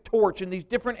Olympic torch in these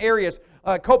different areas.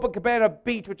 Copacabana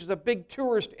Beach, which is a big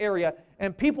tourist area.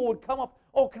 And people would come up,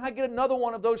 oh, can I get another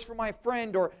one of those for my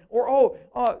friend? Or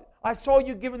I saw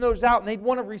you giving those out, and they'd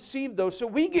want to receive those. So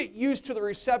we get used to the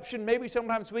reception. Maybe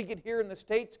sometimes we get here in the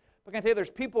States. But I can tell you, there's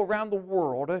people around the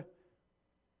world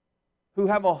who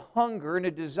have a hunger and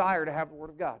a desire to have the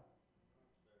Word of God.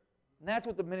 And that's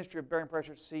what the ministry of Bearing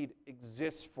Precious Seed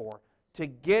exists for. To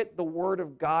get the Word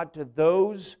of God to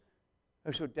those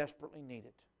who so desperately need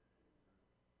it.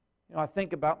 You know, I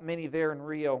think about many there in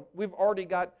Rio. We've already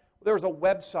got, there was a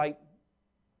website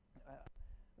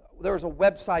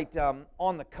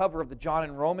on the cover of the John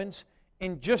and Romans,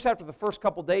 and just after the first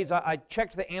couple days, I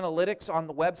checked the analytics on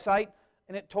the website,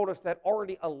 and it told us that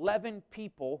already 11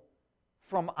 people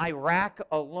from Iraq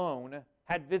alone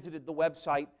had visited the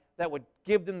website that would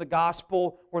give them the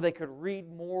gospel, where they could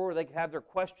read more, or they could have their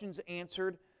questions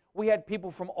answered. We had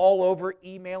people from all over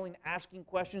emailing, asking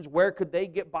questions. Where could they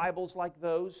get Bibles like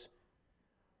those?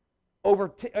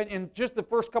 In just the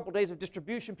first couple days of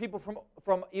distribution, people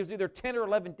from it was either 10 or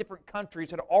 11 different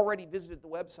countries had already visited the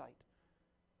website.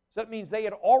 So that means they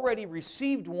had already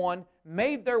received one,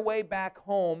 made their way back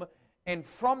home, and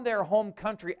from their home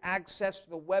country accessed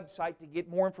the website to get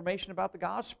more information about the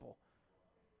gospel.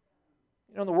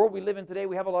 You know, in the world we live in today,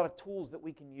 we have a lot of tools that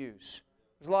we can use.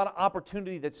 There's a lot of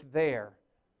opportunity that's there.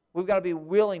 We've got to be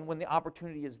willing when the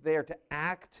opportunity is there to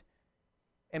act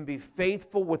and be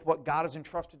faithful with what God has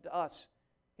entrusted to us.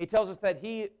 He tells us that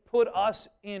He put us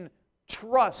in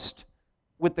trust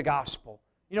with the gospel.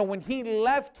 You know, when He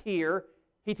left here,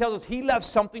 He tells us He left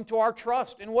something to our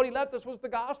trust. And what He left us was the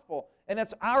gospel. And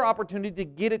that's our opportunity to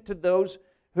get it to those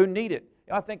who need it.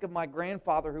 I think of my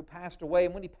grandfather who passed away.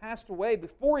 And when he passed away,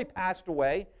 before he passed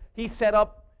away, he set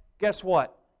up, guess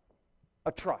what?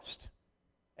 A trust.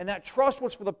 And that trust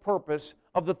was for the purpose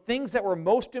of the things that were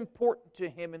most important to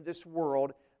him in this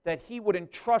world, that he would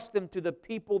entrust them to the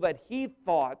people that he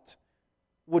thought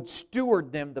would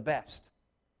steward them the best.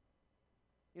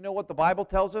 You know what the Bible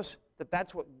tells us?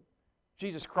 That's what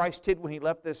Jesus Christ did when He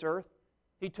left this earth.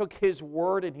 He took His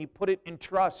word and He put it in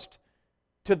trust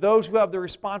to those who have the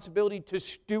responsibility to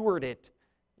steward it.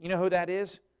 You know who that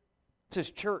is? It's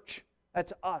His church.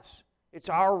 That's us. It's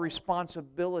our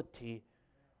responsibility.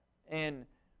 And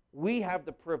we have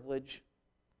the privilege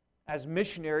as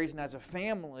missionaries and as a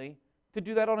family to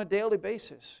do that on a daily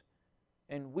basis.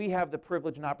 And we have the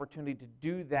privilege and opportunity to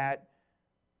do that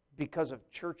because of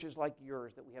churches like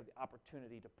yours that we have the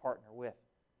opportunity to partner with.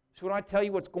 So when I tell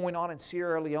you what's going on in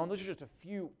Sierra Leone, those are just a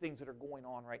few things that are going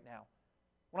on right now.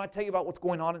 When I tell you about what's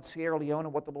going on in Sierra Leone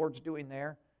and what the Lord's doing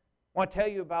there, when I tell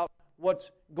you about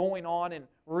what's going on in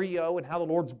Rio and how the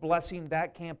Lord's blessing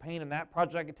that campaign and that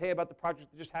project, I can tell you about the project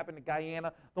that just happened in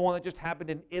Guyana, the one that just happened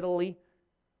in Italy.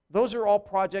 Those are all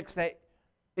projects that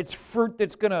it's fruit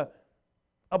that's going to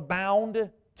abound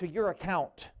to your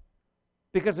account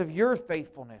because of your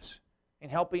faithfulness in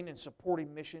helping and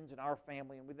supporting missions in our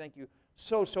family, and we thank you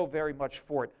so very much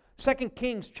for it. 2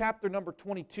 Kings chapter number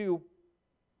 22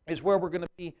 is where we're going to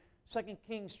be. 2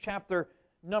 Kings chapter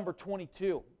number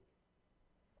 22.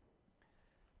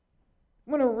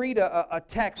 I'm going to read a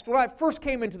text. When I first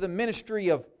came into the ministry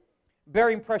of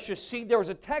bearing precious seed, there was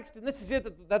a text, and this is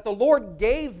it, that the Lord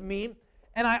gave me,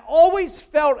 and I always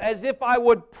felt as if I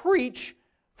would preach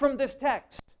from this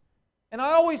text. And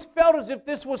I always felt as if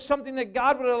this was something that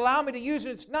God would allow me to use.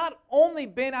 And it's not only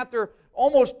been after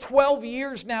almost 12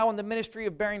 years now in the ministry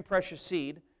of bearing precious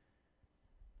seed.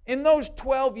 In those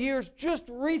 12 years, just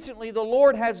recently, the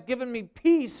Lord has given me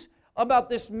peace about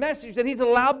this message that He's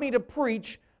allowed me to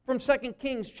preach from 2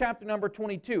 Kings chapter number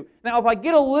 22. Now, if I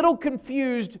get a little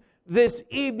confused this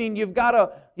evening, you've got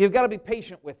to be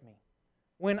patient with me.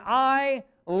 When I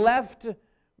left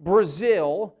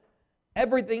Brazil,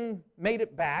 everything made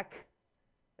it back,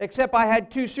 except I had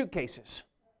 2 suitcases.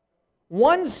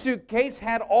 One suitcase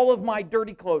had all of my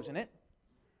dirty clothes in it.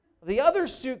 The other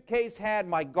suitcase had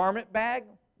my garment bag,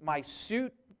 my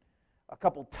suit, a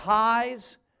couple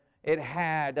ties. It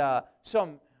had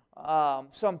some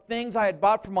things I had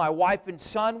bought for my wife and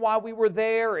son while we were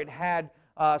there. It had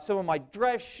some of my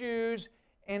dress shoes.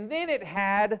 And then it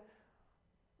had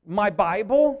my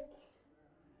Bible.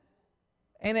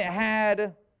 And it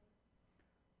had,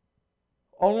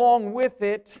 along with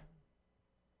it,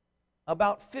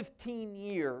 about 15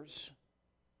 years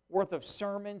worth of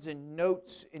sermons and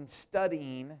notes and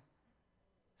studying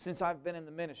since I've been in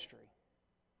the ministry.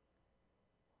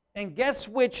 And guess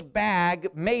which bag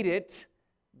made it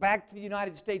back to the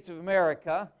United States of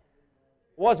America?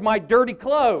 Was my dirty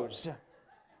clothes.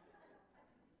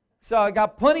 So I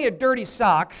got plenty of dirty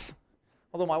socks,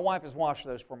 although my wife has washed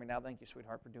those for me now. Thank you,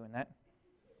 sweetheart, for doing that.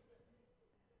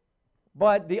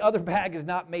 But the other bag has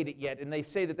not made it yet, and they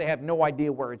say that they have no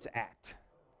idea where it's at.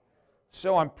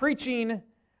 So I'm preaching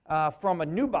from a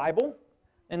new Bible,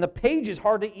 and the page is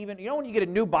hard to even, you know when you get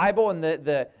a new Bible and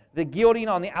the gilding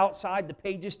on the outside, the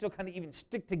pages still kind of even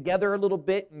stick together a little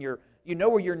bit, and you know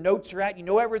where your notes are at, you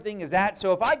know everything is at.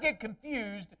 So if I get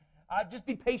confused, just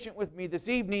be patient with me this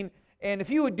evening, and if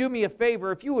you would do me a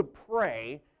favor, if you would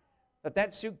pray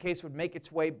that suitcase would make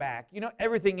its way back. You know,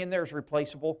 everything in there is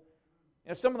replaceable. You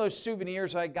know, some of those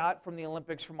souvenirs I got from the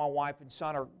Olympics for my wife and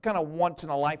son are kind of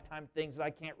once-in-a-lifetime things that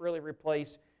I can't really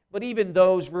replace. But even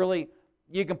those, really,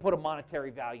 you can put a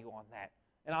monetary value on that.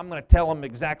 And I'm going to tell them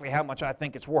exactly how much I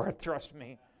think it's worth, trust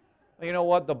me. You know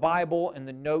what? The Bible and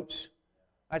the notes,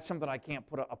 that's something I can't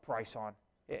put a price on.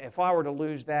 If I were to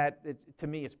lose that, to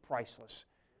me, it's priceless.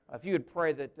 If you would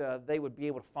pray that they would be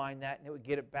able to find that and it would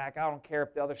get it back, I don't care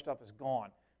if the other stuff is gone.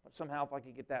 But somehow if I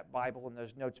could get that Bible and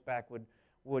those notes back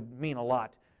would mean a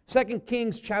lot. 2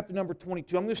 Kings chapter number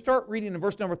 22. I'm going to start reading in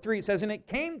verse number 3. It says, "And it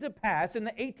came to pass in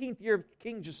the 18th year of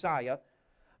King Josiah,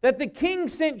 that the king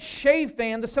sent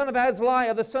Shaphan, the son of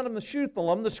Azaliah, the son of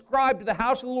Meshuthalim, the scribe, to the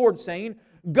house of the Lord, saying,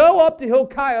 Go up to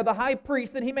Hilkiah the high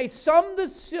priest, that he may sum the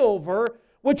silver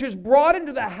which is brought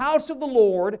into the house of the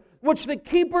Lord, which the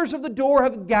keepers of the door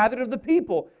have gathered of the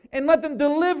people. And let them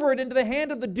deliver it into the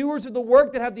hand of the doers of the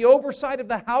work that have the oversight of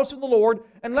the house of the Lord,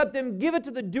 and let them give it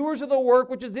to the doers of the work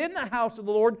which is in the house of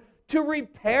the Lord, to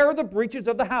repair the breaches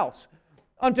of the house,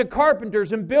 unto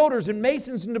carpenters and builders and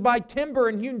masons, and to buy timber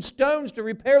and hewn stones to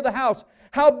repair the house.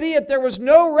 Howbeit there was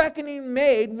no reckoning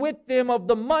made with them of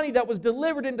the money that was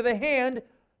delivered into the hand,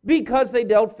 because they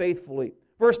dealt faithfully."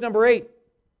 Verse number 8,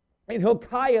 "And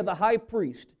Hilkiah the high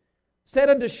priest said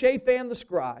unto Shaphan the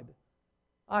scribe,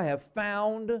 I have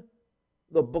found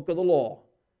the book of the law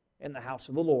in the house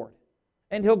of the Lord.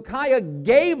 And Hilkiah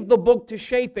gave the book to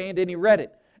Shaphan, and he read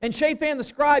it. And Shaphan the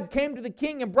scribe came to the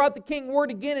king, and brought the king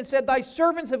word again, and said, Thy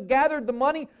servants have gathered the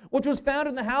money which was found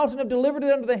in the house, and have delivered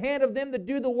it unto the hand of them that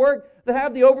do the work, that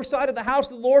have the oversight of the house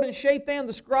of the Lord. And Shaphan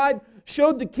the scribe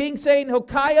showed the king, saying,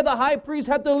 Hilkiah the high priest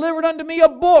hath delivered unto me a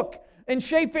book. And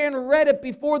Shaphan read it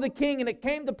before the king. And it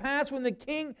came to pass, when the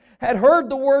king had heard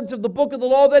the words of the book of the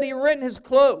law, that he rent his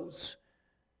clothes.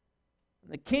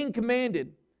 And the king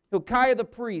commanded Hilkiah the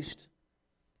priest,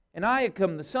 and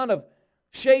Ahikam the son of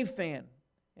Shaphan,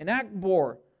 and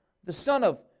Akbor the son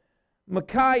of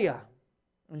Micaiah,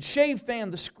 and Shaphan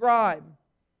the scribe,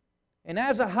 and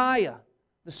Azahiah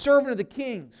the servant of the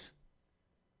kings,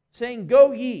 saying,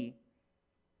 Go ye,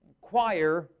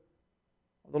 inquire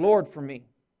of the Lord for me.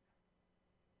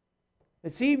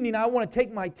 This evening I want to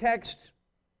take my text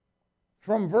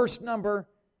from verse number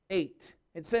 8.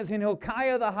 It says, And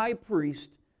Hilkiah the high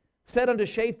priest said unto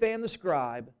Shaphan the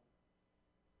scribe,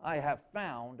 I have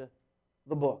found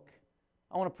the book.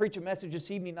 I want to preach a message this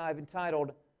evening I've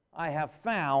entitled, I have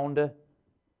found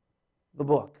the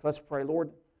book. Let's pray.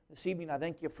 Lord, this evening I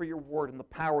thank you for your word and the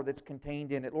power that's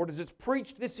contained in it. Lord, as it's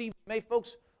preached this evening, may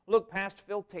folks look past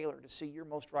Phil Taylor to see your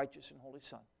most righteous and holy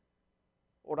Son.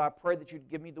 Lord, I pray that you'd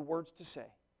give me the words to say.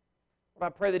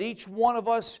 Lord, I pray that each one of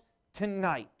us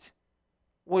tonight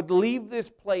would leave this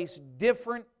place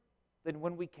different than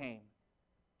when we came,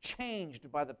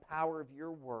 changed by the power of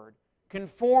your word,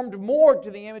 conformed more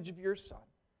to the image of your Son.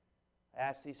 I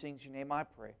ask these things in your name I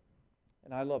pray.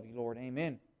 And I love you, Lord.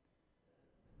 Amen.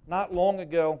 Not long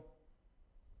ago,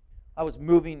 I was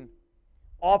moving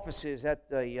offices it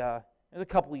was a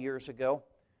couple of years ago.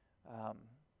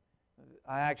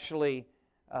 I actually,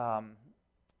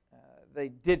 they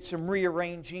did some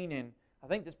rearranging, and I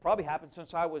think this probably happened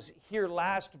since I was here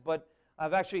last, but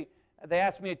they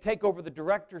asked me to take over the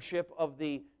directorship of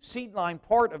the seed line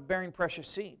part of Bearing Precious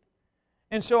Seed.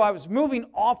 And so I was moving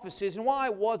offices, and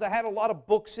while I had a lot of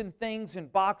books and things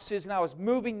and boxes, and I was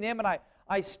moving them, and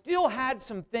I still had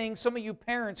some things. Some of you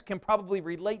parents can probably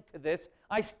relate to this.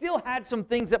 I still had some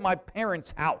things at my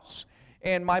parents' house,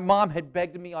 and my mom had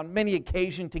begged me on many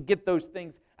occasions to get those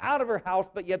things out of her house,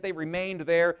 but yet they remained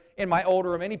there in my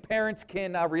older room. Any parents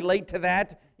can relate to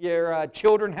that. Your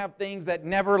children have things that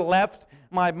never left.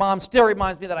 My mom still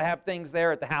reminds me that I have things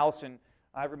there at the house, and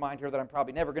I remind her that I'm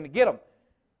probably never going to get them.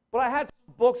 But I had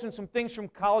some books and some things from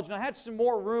college, and I had some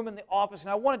more room in the office,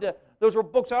 and those were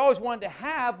books I always wanted to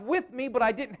have with me, but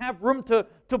I didn't have room to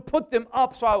put them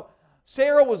up. So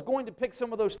Sarah was going to pick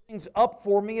some of those things up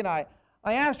for me, and I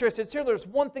asked her, I said, Sarah, there's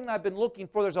one thing I've been looking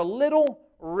for. There's a little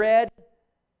red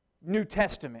New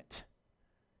Testament.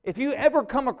 If you ever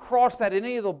come across that in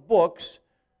any of the books,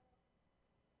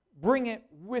 bring it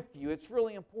with you. It's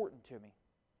really important to me.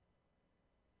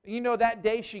 You know, that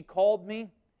day she called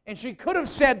me, and she could have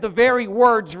said the very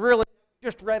words really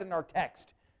just read in our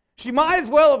text. She might as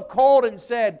well have called and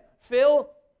said, Phil,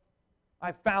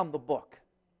 I found the book.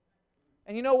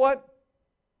 And you know what?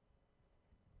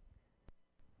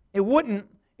 It wouldn't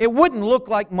look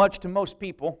like much to most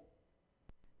people.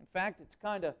 In fact, it's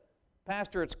kind of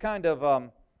tattered.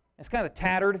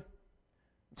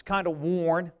 It's kind of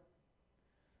worn.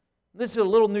 This is a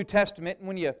little New Testament, and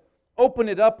when you open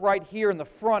it up right here in the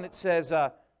front, it says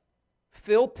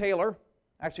Phil Taylor.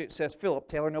 Actually, it says Philip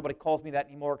Taylor. Nobody calls me that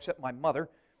anymore except my mother.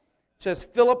 It says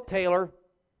Philip Taylor,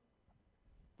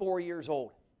 4 years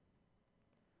old.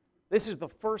 This is the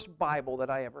first Bible that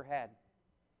I ever had.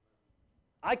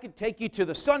 I could take you to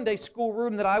the Sunday school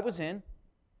room that I was in.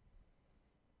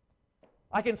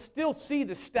 I can still see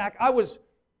the stack. I was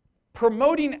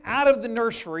promoting out of the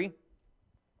nursery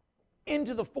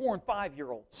into the 4 and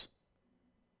 5-year-olds.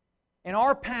 And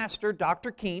our pastor,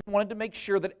 Dr. Keene, wanted to make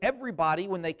sure that everybody,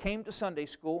 when they came to Sunday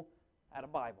school, had a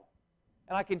Bible.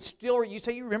 And I can still, you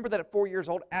say you remember that at 4 years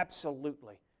old?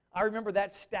 Absolutely. I remember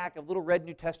that stack of little red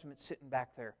New Testaments sitting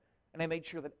back there. And they made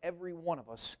sure that every one of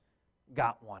us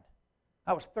got one.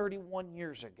 That was 31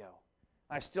 years ago.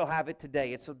 I still have it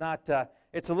today. It's not.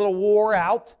 It's a little wore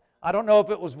out. I don't know if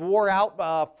it was wore out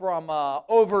from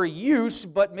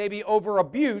overuse, but maybe over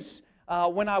abuse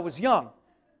when I was young.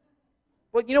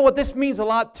 But you know what? This means a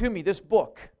lot to me, this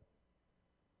book,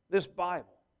 this Bible.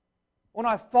 When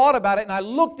I thought about it and I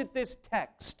looked at this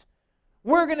text,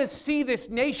 we're going to see this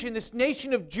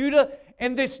nation of Judah,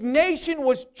 and this nation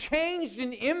was changed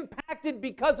and impacted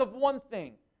because of one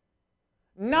thing.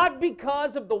 Not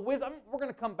because of the wisdom. We're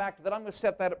going to come back to that. I'm going to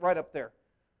set that right up there.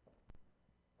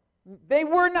 They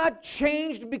were not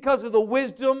changed because of the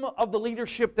wisdom of the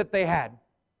leadership that they had.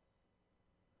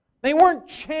 They weren't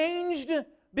changed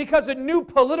because a new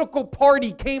political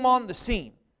party came on the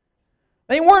scene.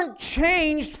 They weren't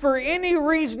changed for any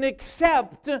reason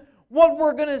except what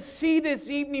we're going to see this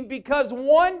evening, because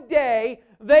one day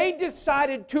they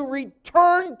decided to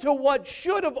return to what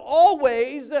should have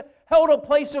always held a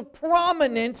place of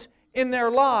prominence in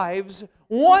their lives.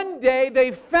 One day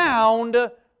they found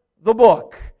the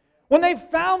book. When they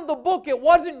found the book, it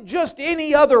wasn't just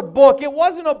any other book. It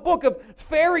wasn't a book of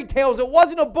fairy tales. It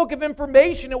wasn't a book of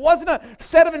information. It wasn't a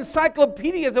set of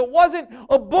encyclopedias. It wasn't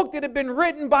a book that had been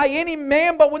written by any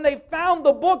man. But when they found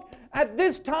the book, at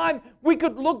this time, we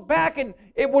could look back, and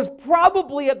it was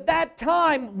probably at that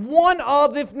time one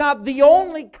of, if not the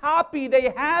only copy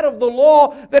they had of the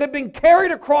law that had been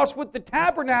carried across with the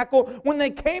tabernacle when they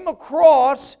came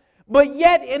across. But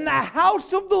yet in the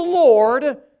house of the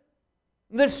Lord,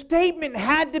 the statement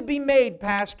had to be made,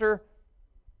 Pastor,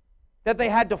 that they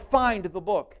had to find the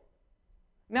book.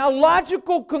 Now,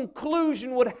 logical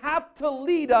conclusion would have to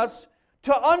lead us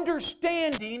to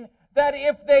understanding that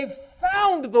if they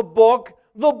found the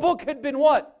book had been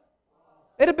what?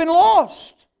 It had been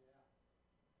lost.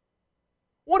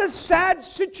 What a sad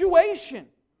situation.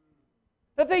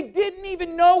 That they didn't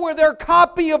even know where their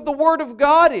copy of the Word of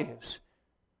God is.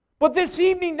 But this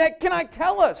evening, that can I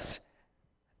tell us,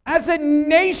 as a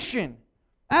nation,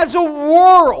 as a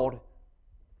world,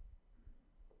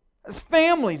 as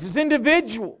families, as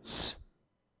individuals,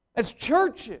 as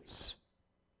churches,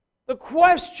 the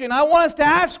question I want us to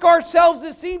ask ourselves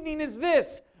this evening is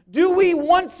this: do we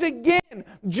once again,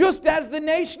 just as the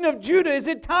nation of Judah, is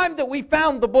it time that we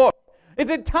found the book? Is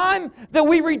it time that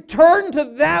we return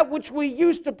to that which we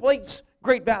used to place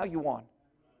great value on?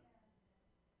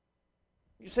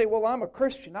 You say, well, I'm a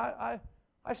Christian. I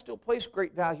still place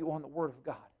great value on the Word of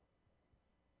God.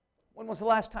 When was the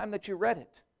last time that you read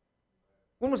it?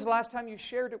 When was the last time you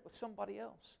shared it with somebody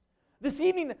else? This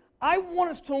evening, I want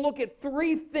us to look at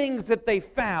three things that they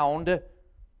found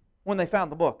when they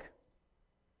found the book.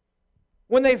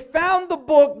 When they found the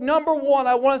book, number one,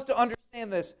 I want us to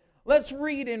understand this. Let's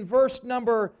read in verse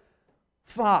number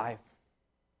 5.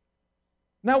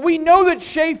 Now, we know that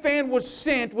Shaphan was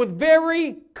sent with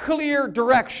very clear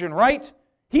direction, right?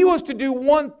 He was to do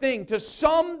one thing, to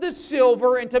sum the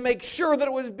silver and to make sure that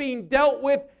it was being dealt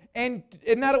with and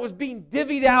that it was being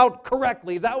divvied out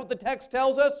correctly. Is that what the text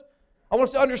tells us? I want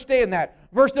us to understand that.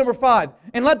 Verse number 5.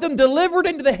 And let them deliver it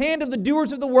into the hand of the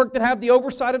doers of the work that have the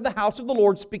oversight of the house of the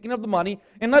Lord, speaking of the money,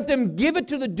 and let them give it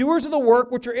to the doers of the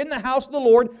work which are in the house of the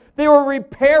Lord. They were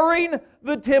repairing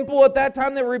the temple at that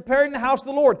time. They were repairing the house of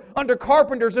the Lord under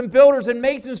carpenters and builders and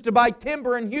masons to buy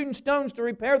timber and hewn stones to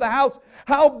repair the house.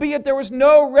 Howbeit there was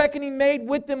no reckoning made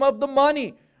with them of the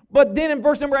money. But then in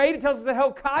verse number 8 it tells us that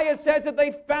Hilkiah says that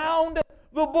they found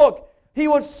the book. He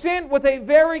was sent with a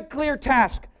very clear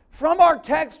task. From our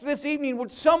text this evening,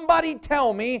 would somebody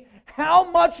tell me how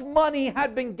much money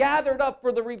had been gathered up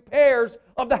for the repairs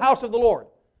of the house of the Lord?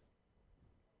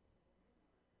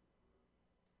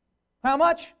 How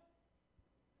much?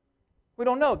 We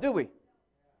don't know, do we?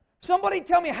 Somebody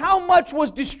tell me how much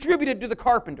was distributed to the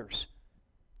carpenters?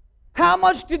 How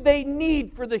much did they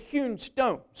need for the hewn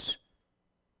stones?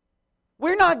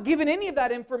 We're not given any of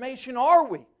that information, are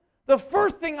we? The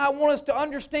first thing I want us to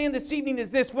understand this evening is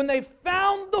this: when they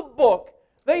found the book,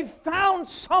 they found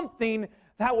something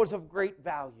that was of great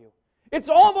value. It's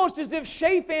almost as if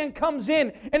Shaphan comes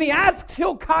in and he asks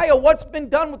Hilkiah what's been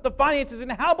done with the finances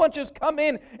and how much has come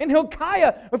in. And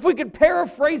Hilkiah, if we could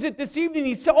paraphrase it this evening,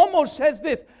 he almost says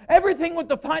this: everything with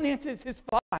the finances is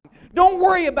fine. Don't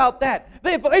worry about that.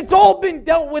 It's all been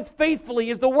dealt with faithfully,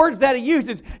 is the words that he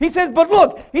uses. He says, but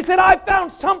look, he said, I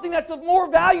found something that's of more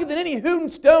value than any hewn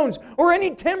stones or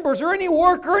any timbers or any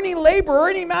work or any labor or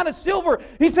any amount of silver.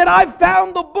 He said, I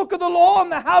found the book of the law in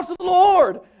the house of the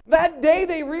Lord. That day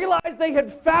they realized they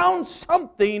had found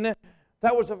something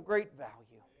that was of great value.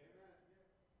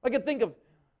 I can think of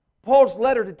Paul's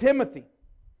letter to Timothy.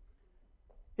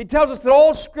 He tells us that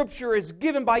all Scripture is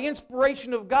given by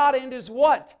inspiration of God and is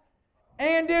what?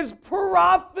 And is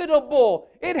profitable.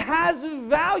 It has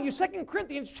value. 2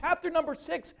 Corinthians chapter number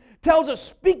 6 tells us,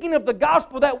 speaking of the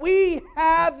gospel, that we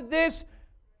have this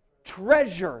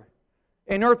treasure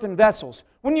in earthen vessels.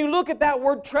 When you look at that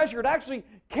word treasure, it actually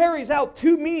carries out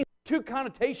two meanings, two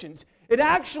connotations. It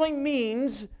actually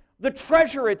means the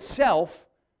treasure itself,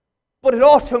 but it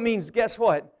also means, guess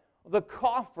what? The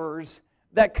coffers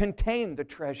that contain the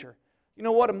treasure. You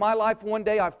know what? In my life, one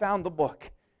day I found the book.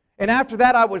 And after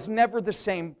that, I was never the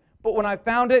same. But when I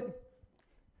found it,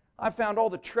 I found all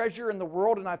the treasure in the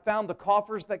world, and I found the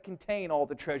coffers that contain all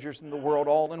the treasures in the world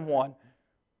all in one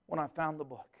when I found the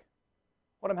book.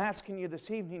 What I'm asking you this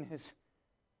evening is,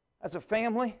 as a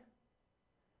family,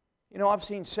 you know, I've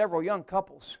seen several young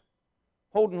couples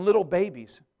holding little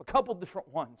babies, a couple different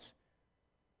ones.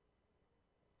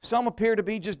 Some appear to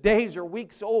be just days or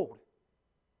weeks old.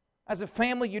 As a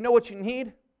family, you know what you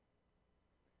need?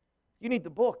 You need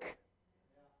the book.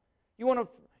 You want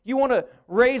to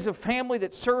raise a family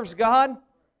that serves God?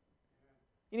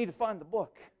 You need to find the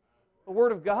book, the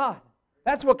Word of God.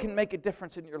 That's what can make a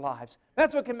difference in your lives.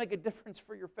 That's what can make a difference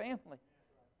for your family.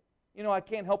 You know, I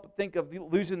can't help but think of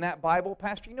losing that Bible.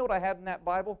 Pastor, you know what I had in that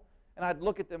Bible? And I'd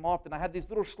look at them often. I had these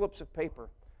little slips of paper.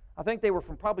 I think they were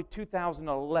from probably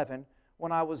 2011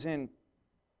 when I was in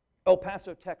El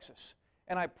Paso, Texas.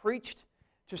 And I preached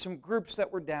to some groups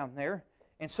that were down there.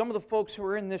 And some of the folks who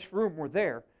were in this room were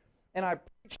there. And I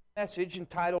preached a message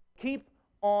entitled, Keep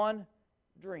on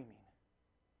Dreaming.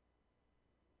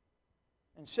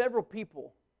 And several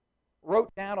people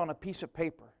wrote down on a piece of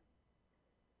paper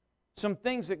some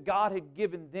things that God had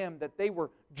given them that they were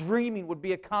dreaming would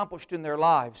be accomplished in their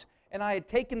lives. And I had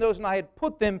taken those and I had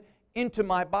put them into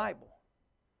my Bible.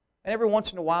 And every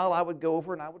once in a while I would go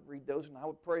over and I would read those and I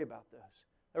would pray about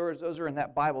those. Those are in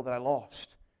that Bible that I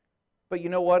lost. But you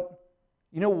know what?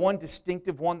 You know one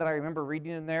distinctive one that I remember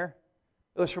reading in there?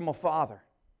 It was from a father.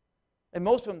 And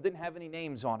most of them didn't have any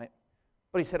names on it.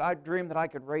 But he said, I dreamed that I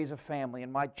could raise a family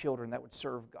and my children that would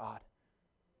serve God.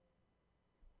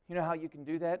 You know how you can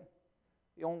do that?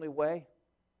 The only way?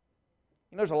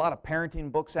 You know, there's a lot of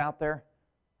parenting books out there.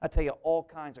 I tell you all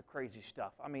kinds of crazy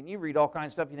stuff. I mean, you read all kinds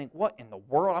of stuff, you think, what in the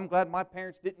world? I'm glad my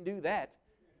parents didn't do that.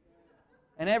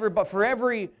 And for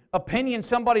every opinion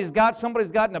somebody's got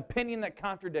an opinion that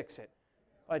contradicts it.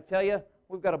 I tell you,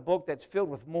 we've got a book that's filled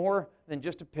with more than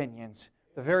just opinions.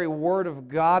 The very Word of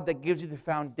God that gives you the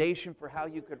foundation for how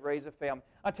you could raise a family.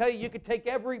 I tell you, you could take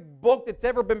every book that's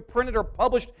ever been printed or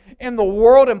published in the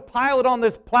world and pile it on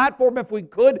this platform if we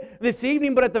could this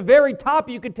evening, but at the very top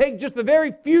you could take just the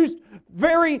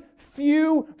very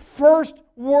few first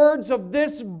words of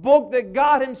this book that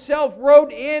God Himself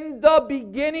wrote in the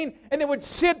beginning, and it would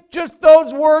sit just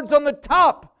those words on the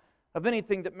top of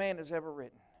anything that man has ever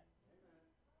written.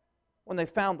 When they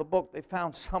found the book, they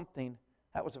found something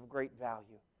that was of great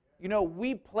value. You know,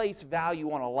 we place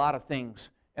value on a lot of things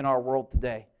in our world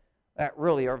today that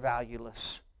really are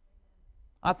valueless.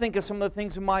 I think of some of the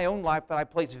things in my own life that I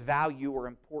place value or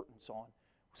importance on.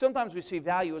 Sometimes we see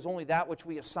value as only that which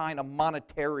we assign a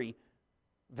monetary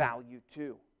value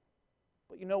to.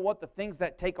 But you know what? The things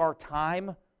that take our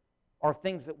time are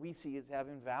things that we see as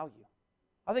having value.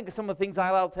 I think of some of the things I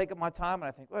allow to take up my time, and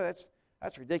I think, well,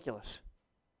 that's ridiculous.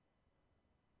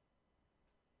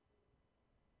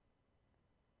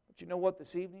 But you know what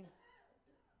this evening?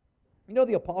 You know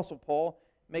the Apostle Paul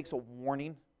makes a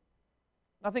warning.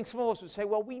 I think some of us would say,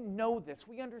 well, we know this.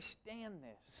 We understand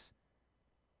this.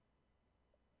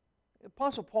 The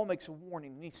Apostle Paul makes a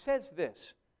warning, and he says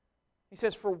this. He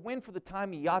says, for when for the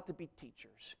time ye ought to be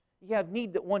teachers, ye have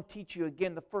need that one teach you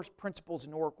again the first principles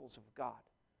and oracles of God.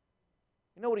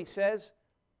 You know what he says?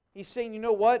 He's saying, you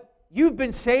know what? You've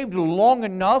been saved long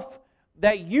enough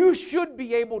that you should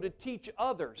be able to teach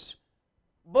others.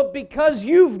 But because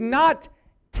you've not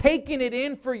taken it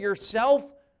in for yourself,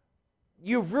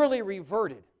 you've really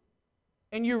reverted.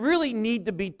 And you really need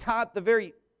to be taught the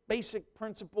very basic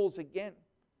principles again.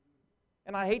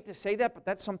 And I hate to say that, but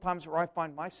that's sometimes where I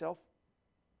find myself.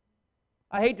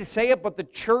 I hate to say it, but the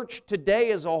church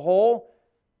today as a whole,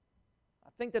 I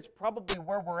think that's probably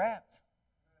where we're at.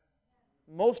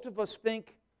 Most of us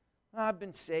think, I've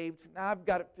been saved, I've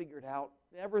got it figured out,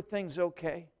 everything's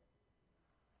okay.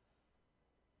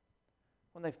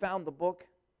 When they found the book,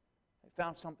 they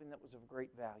found something that was of great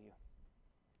value.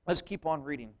 Let's keep on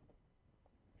reading.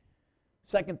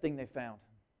 Second thing they found.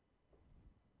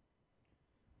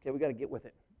 Okay, we got to get with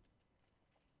it.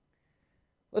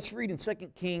 Let's read in 2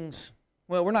 Kings.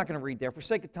 Well, we're not going to read there. For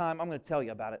sake of time, I'm going to tell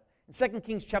you about it. In 2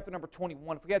 Kings chapter number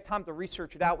 21, if we had time to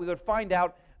research it out, we would find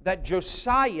out that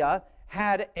Josiah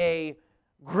had a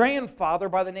grandfather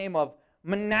by the name of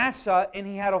Manasseh, and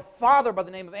he had a father by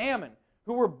the name of Ammon,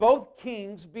 who were both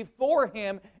kings before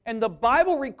him. And the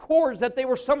Bible records that they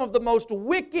were some of the most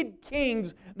wicked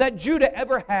kings that Judah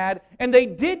ever had, and they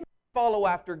did not follow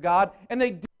after God, and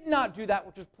they did not do that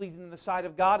which was pleasing in the sight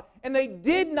of God, and they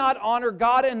did not honor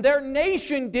God, and their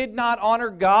nation did not honor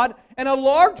God, and a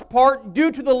large part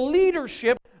due to the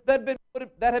leadership that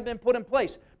had been put in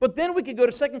place. But then we could go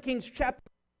to 2 Kings chapter.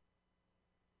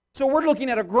 So we're looking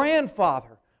at a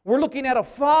grandfather. We're looking at a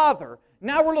father.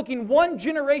 Now we're looking one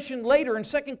generation later in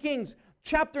 2 Kings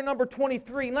chapter number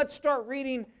 23. And let's start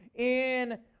reading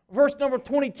in verse number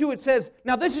 22. It says,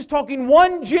 now this is talking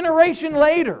one generation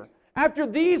later. After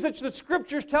these, which the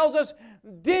Scriptures tells us,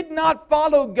 did not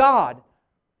follow God.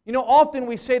 You know, often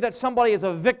we say that somebody is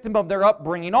a victim of their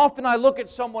upbringing. Often I look at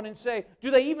someone and say,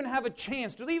 do they even have a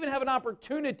chance? Do they even have an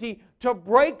opportunity to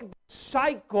break the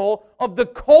cycle of the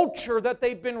culture that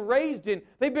they've been raised in?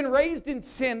 They've been raised in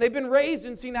sin. They've been raised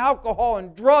in seeing alcohol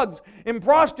and drugs and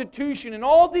prostitution and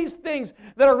all these things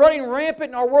that are running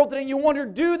rampant in our world today. And you wonder,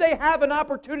 do they have an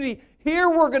opportunity? Here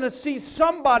we're going to see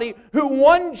somebody who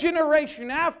one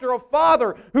generation after a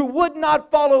father who would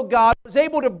not follow God was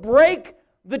able to break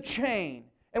the chain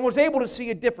and was able to see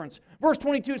a difference. Verse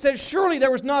 22 says, surely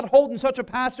there was not holden such a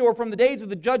Passover from the days of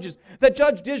the judges that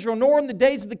judged Israel, nor in the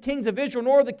days of the kings of Israel,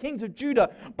 nor of the kings of Judah,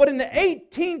 but in the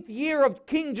 18th year of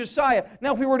King Josiah.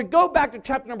 Now if we were to go back to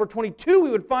chapter number 22, we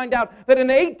would find out that in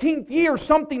the 18th year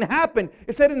something happened.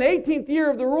 It said in the 18th year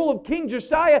of the rule of King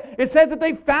Josiah, it says that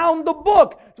they found the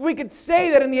book. So we could say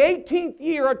that in the 18th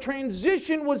year a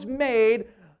transition was made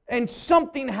and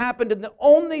something happened, and the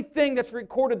only thing that's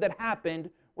recorded that happened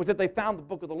was that they found the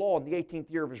book of the law in the 18th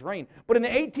year of his reign. But in the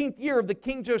 18th year of the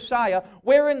King Josiah,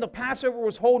 wherein the Passover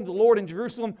was holden to the Lord in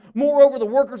Jerusalem, moreover the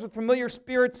workers with familiar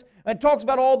spirits, and it talks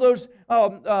about all those,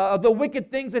 the wicked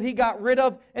things that he got rid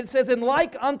of. And it says, and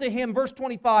like unto him, verse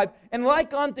 25, and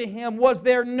like unto him was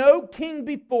there no king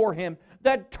before him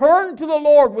that turned to the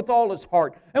Lord with all his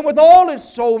heart, and with all his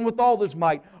soul, and with all his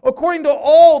might, according to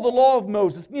all the law of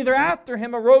Moses. Neither after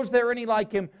him arose there any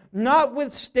like him.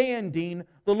 Notwithstanding,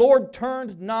 the Lord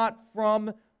turned not from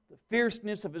the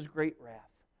fierceness of his great wrath.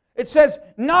 It says,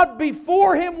 not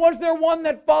before him was there one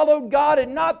that followed God,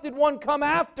 and not did one come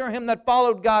after him that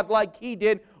followed God like he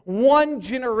did, one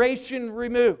generation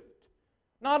removed.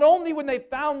 Not only when they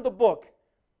found the book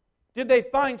did they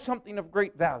find something of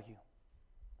great value,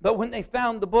 but when they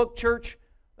found the book, church,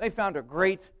 they found a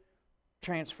great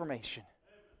transformation.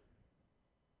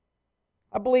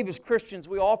 I believe as Christians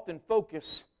we often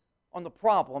focus on the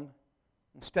problem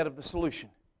instead of the solution.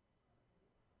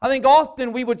 I think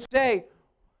often we would say,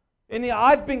 and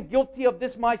I've been guilty of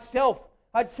this myself,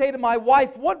 I'd say to my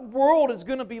wife, what world is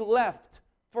going to be left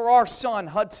for our son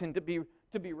Hudson to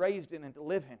be raised in and to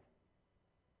live in?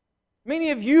 Many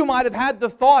of you might have had the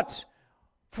thoughts,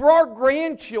 for our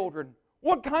grandchildren,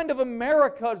 what kind of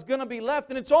America is going to be left?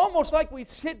 And it's almost like we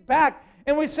sit back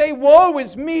and we say, woe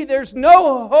is me, there's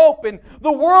no hope, and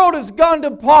the world has gone to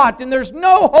pot, and there's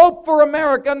no hope for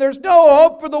America, and there's no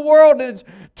hope for the world, and it's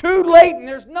too late, and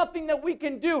there's nothing that we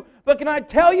can do. But can I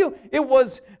tell you, it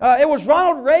was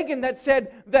Ronald Reagan that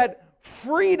said that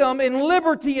freedom and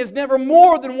liberty is never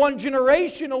more than one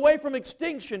generation away from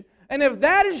extinction. And if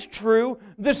that is true,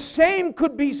 the same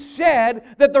could be said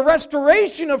that the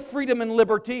restoration of freedom and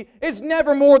liberty is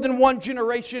never more than one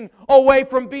generation away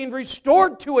from being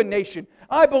restored to a nation.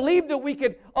 I believe that we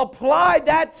could apply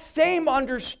that same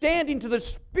understanding to the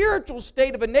spiritual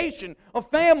state of a nation, a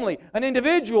family, an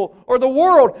individual, or the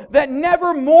world, that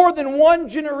never more than one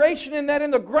generation, and that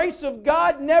in the grace of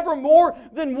God, never more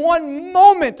than one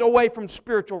moment away from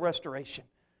spiritual restoration.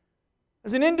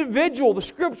 As an individual, the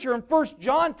Scripture in 1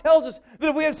 John tells us that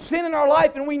if we have sin in our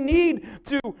life and we need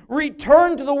to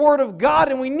return to the Word of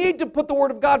God and we need to put the Word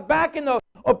of God back in the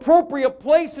appropriate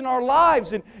place in our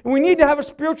lives and we need to have a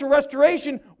spiritual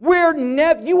restoration,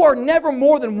 you are never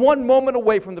more than one moment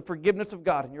away from the forgiveness of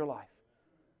God in your life.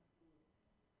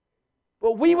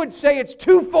 But we would say it's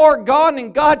too far gone,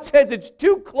 and God says it's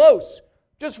too close.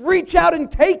 Just reach out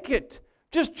and take it.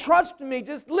 Just trust me.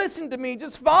 Just listen to me.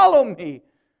 Just follow me.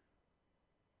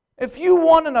 If you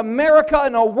want an America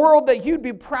and a world that you'd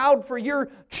be proud for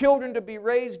your children to be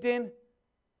raised in,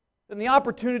 then the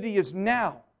opportunity is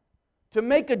now to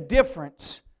make a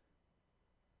difference.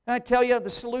 And I tell you,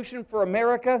 the solution for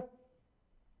America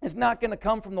is not going to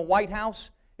come from the White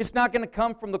House. It's not going to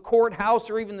come from the courthouse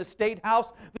or even the state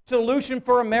house. The solution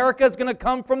for America is going to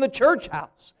come from the church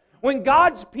house. when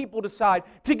God's people decide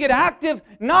to get active,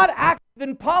 not active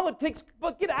in politics,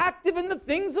 but get active in the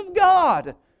things of God.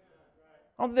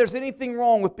 I don't think there's anything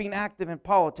wrong with being active in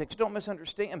politics. Don't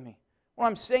misunderstand me. What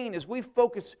I'm saying is we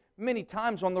focus many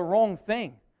times on the wrong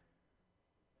thing.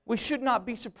 We should not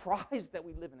be surprised that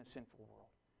we live in a sinful world.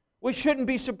 We shouldn't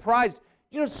be surprised.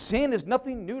 You know, sin is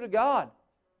nothing new to God.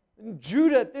 And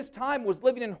Judah at this time was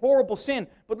living in horrible sin.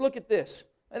 But look at this.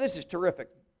 And this is terrific.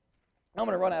 I'm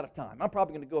going to run out of time. I'm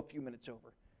probably going to go a few minutes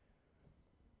over.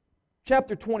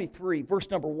 Chapter 23, verse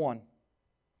number 1.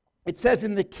 It says,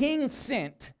 "And the king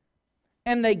sent,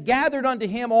 and they gathered unto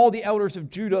him all the elders of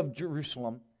Judah of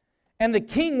Jerusalem. And the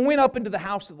king went up into the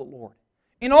house of the Lord,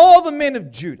 and all the men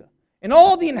of Judah, and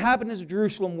all the inhabitants of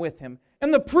Jerusalem with him,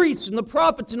 and the priests and the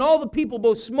prophets and all the people,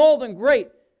 both small and great.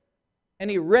 And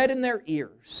he read in their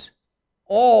ears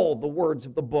all the words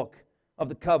of the book of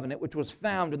the covenant, which was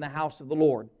found in the house of the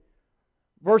Lord."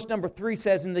 Verse number 3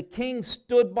 says, "And the king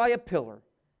stood by a pillar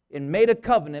and made a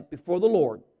covenant before the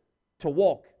Lord to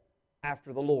walk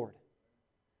after the Lord."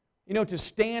 You know, to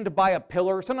stand by a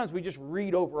pillar, sometimes we just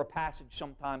read over a passage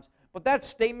sometimes, but that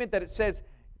statement that it says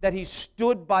that he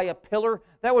stood by a pillar,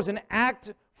 that was an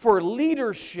act for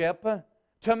leadership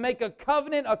to make a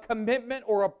covenant, a commitment,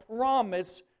 or a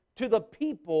promise to the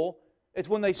people. Is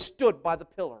when they stood by the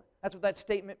pillar. That's what that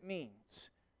statement means.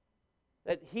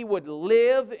 That he would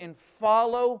live and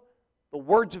follow the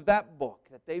words of that book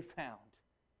that they found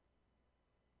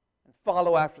and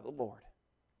follow after the Lord.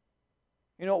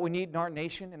 You know what we need in our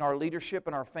nation, in our leadership,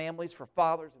 in our families, for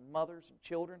fathers and mothers and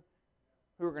children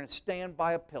who are going to stand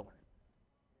by a pillar.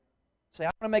 Say,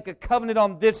 I'm going to make a covenant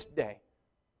on this day.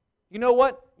 You know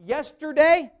what?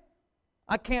 Yesterday,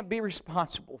 I can't be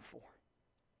responsible for.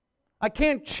 I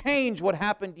can't change what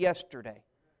happened yesterday,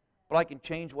 but I can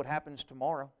change what happens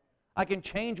tomorrow. I can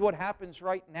change what happens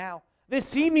right now.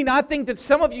 This evening, I think that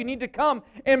some of you need to come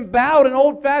and bow at an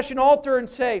old-fashioned altar and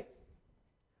say,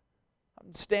 I'm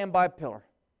going to stand by a pillar.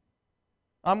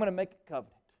 I'm going to make a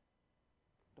covenant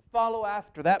to follow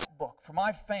after that book for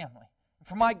my family, and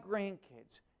for my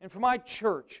grandkids, and for my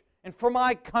church, and for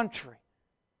my country,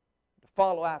 to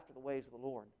follow after the ways of the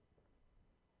Lord.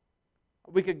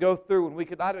 We could go through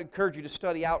and I'd encourage you to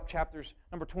study out chapters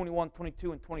number 21,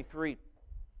 22, and 23.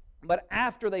 But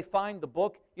after they find the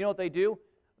book, you know what they do?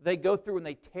 They go through and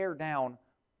they tear down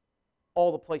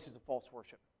all the places of false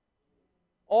worship.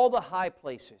 All the high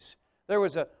places.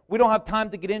 We don't have time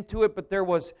to get into it, but there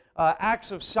was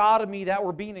acts of sodomy that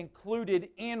were being included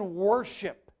in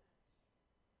worship.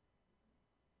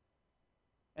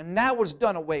 And that was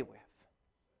done away with.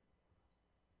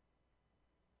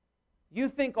 You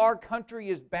think our country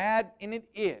is bad, and it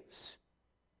is.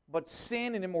 But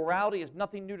sin and immorality is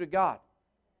nothing new to God.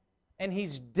 And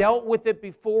He's dealt with it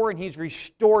before, and He's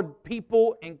restored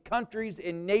people and countries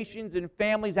and nations and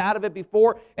families out of it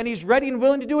before, and He's ready and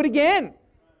willing to do it again.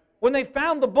 When they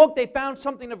found the book, they found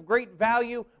something of great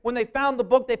value. When they found the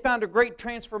book, they found a great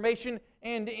transformation.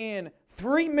 And in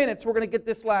 3 minutes, we're going to get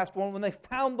this last one. When they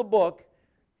found the book,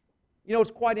 you know, it's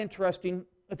quite interesting.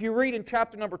 If you read in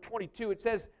chapter number 22, it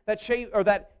says that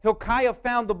Hilkiah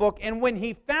found the book, and when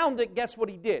he found it, guess what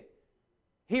he did?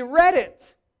 He read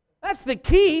it. That's the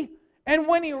key. And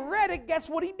when he read it, guess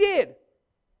what he did?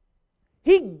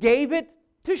 He gave it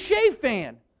to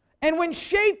Shaphan. And when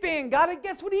Shaphan got it,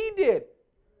 guess what he did?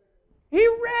 He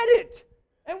read it.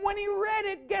 And when he read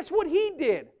it, guess what he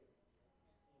did?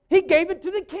 He gave it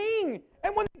to the king.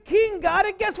 And when the king got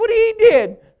it, guess what he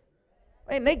did?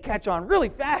 Man, they catch on really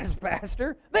fast,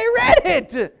 Pastor. They read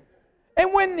it.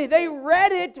 And when they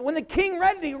read it, when the king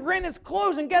read it, he rent his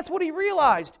clothes. And guess what he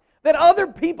realized? That other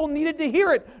people needed to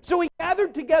hear it. So he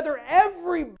gathered together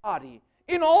everybody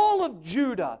in all of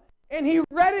Judah. And he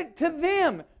read it to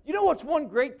them. You know what's one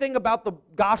great thing about the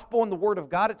gospel and the Word of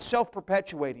God? It's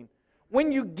self-perpetuating.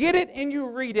 When you get it and you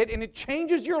read it and it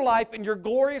changes your life and you're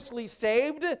gloriously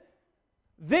saved,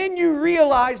 then you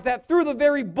realize that through the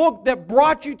very book that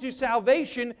brought you to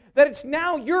salvation, that it's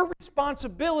now your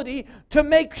responsibility to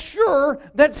make sure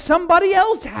that somebody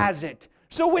else has it.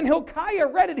 So when Hilkiah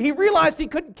read it, he realized he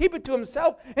couldn't keep it to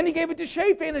himself, and he gave it to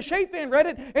Shaphan, and Shaphan read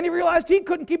it, and he realized he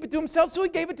couldn't keep it to himself, so he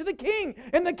gave it to the king.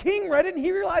 And the king read it, and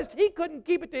he realized he couldn't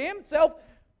keep it to himself,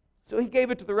 so he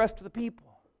gave it to the rest of the people.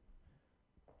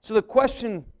 So the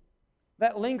question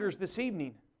that lingers this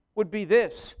evening would be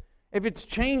this. If it's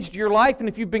changed your life and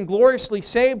if you've been gloriously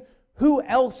saved, who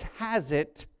else has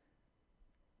it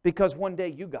because one day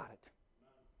you got it?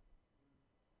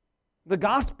 The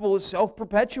gospel is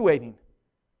self-perpetuating.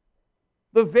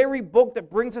 The very book that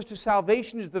brings us to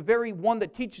salvation is the very one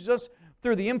that teaches us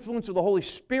through the influence of the Holy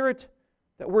Spirit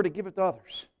that we're to give it to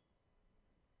others.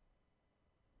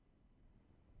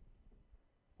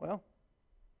 Well,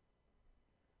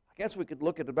 I guess we could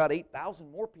look at about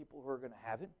 8,000 more people who are going to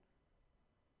have it.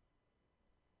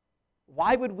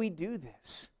 Why would we do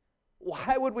this?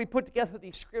 Why would we put together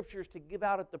these scriptures to give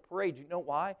out at the parade? You know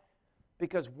why?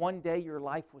 Because one day your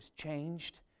life was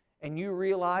changed, and you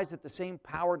realize that the same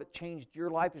power that changed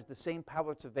your life is the same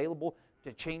power that's available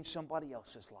to change somebody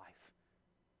else's life.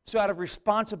 So out of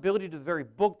responsibility to the very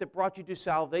book that brought you to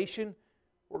salvation,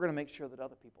 we're going to make sure that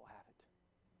other people have it.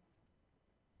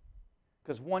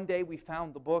 Because one day we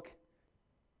found the book,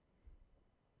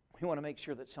 we want to make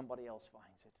sure that somebody else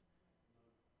finds it.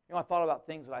 You know, I thought about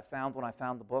things that I found when I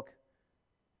found the book.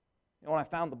 You know, when I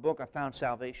found the book, I found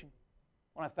salvation.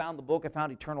 When I found the book, I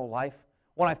found eternal life.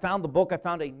 When I found the book, I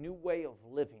found a new way of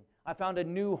living. I found a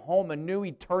new home, a new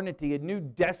eternity, a new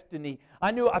destiny.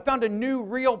 I found a new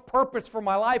real purpose for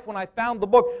my life when I found the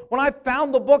book. When I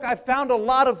found the book, I found a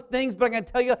lot of things, but I can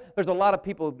tell you, there's a lot of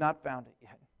people who have not found it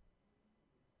yet.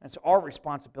 And it's our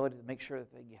responsibility to make sure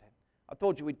that they get it. I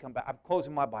told you we'd come back. I'm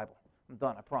closing my Bible. I'm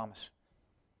done, I promise.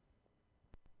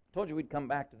 I told you we'd come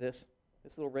back to this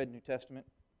little red New Testament.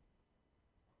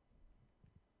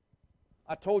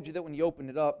 I told you that when you open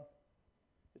it up,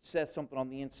 it says something on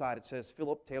the inside. It says,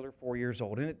 Philip Taylor, 4 years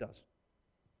old, and it does.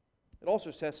 It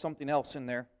also says something else in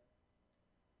there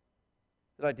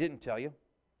that I didn't tell you.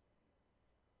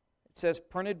 It says,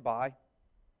 printed by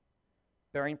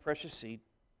Bearing Precious Seed,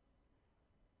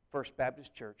 First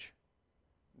Baptist Church,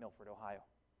 Milford, Ohio.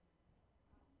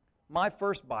 My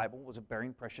first Bible was a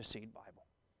Bearing Precious Seed Bible.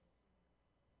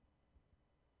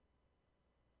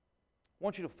 I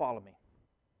want you to follow me.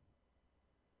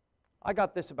 I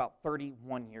got this about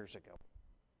 31 years ago.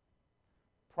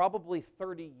 Probably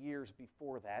 30 years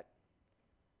before that,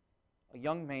 a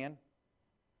young man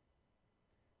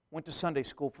went to Sunday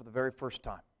school for the very first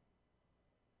time.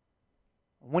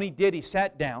 When he did, he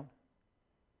sat down,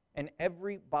 and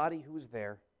everybody who was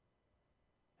there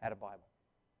had a Bible.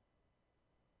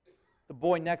 The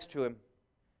boy next to him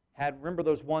had, remember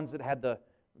those ones that had the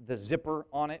zipper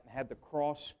on it and had the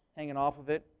cross hanging off of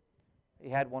it?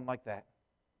 He had one like that.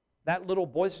 That little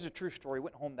boy, this is a true story,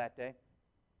 went home that day.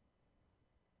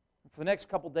 And for the next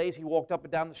couple days, he walked up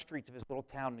and down the streets of his little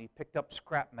town and he picked up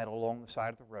scrap metal along the side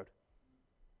of the road.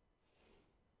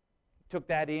 He took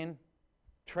that in,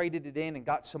 traded it in, and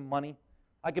got some money.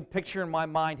 I can picture in my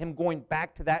mind him going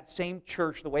back to that same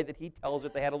church the way that he tells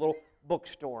it. They had a little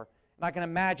bookstore. And I can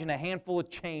imagine a handful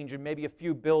of change and maybe a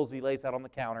few bills he lays out on the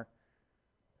counter.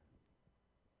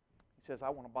 He says, I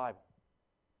want a Bible.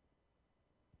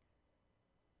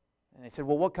 And they said,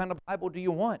 well, what kind of Bible do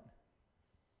you want?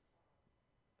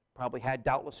 Probably had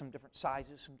doubtless some different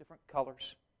sizes, some different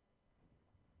colors.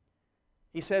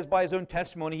 He says by his own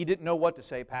testimony, he didn't know what to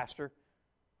say, Pastor.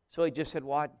 So he just said,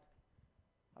 well, I'd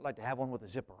like to have one with a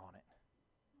zipper on it.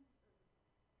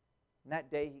 And that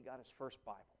day he got his first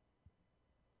Bible.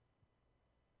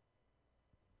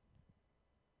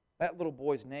 That little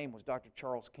boy's name was Dr.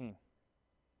 Charles Keene.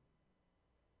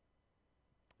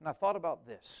 And I thought about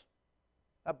this.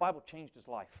 That Bible changed his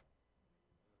life.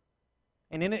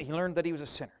 And in it, he learned that he was a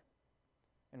sinner.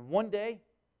 And one day,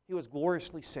 he was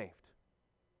gloriously saved.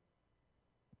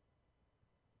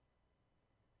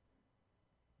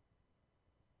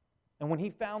 And when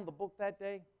he found the book that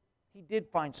day, he did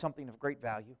find something of great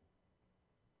value.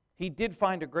 He did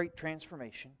find a great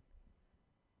transformation.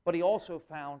 But he also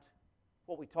found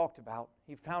what we talked about.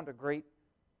 He found a great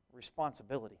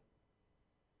responsibility.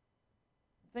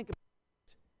 Think about it.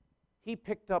 He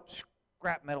picked up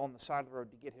scrap metal on the side of the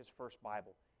road to get his first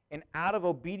Bible. And out of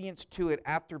obedience to it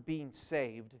after being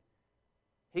saved,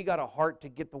 he got a heart to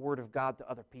get the Word of God to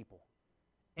other people.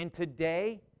 And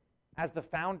today, as the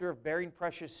founder of Bearing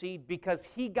Precious Seed, because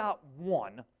he got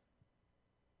one,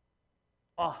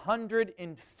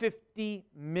 150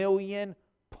 million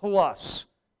plus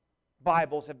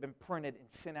Bibles have been printed and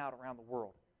sent out around the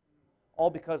world. All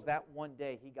because that one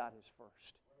day he got his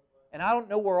first. And I don't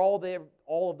know where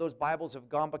all of those Bibles have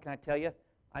gone, but can I tell you?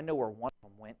 I know where one of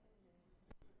them went.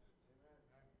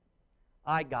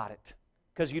 I got it.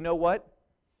 Because you know what?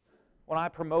 When I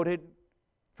promoted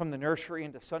from the nursery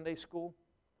into Sunday school,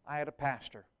 I had a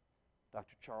pastor,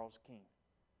 Dr. Charles Keene,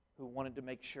 who wanted to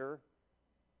make sure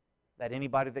that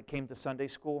anybody that came to Sunday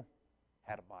school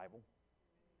had a Bible.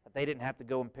 That they didn't have to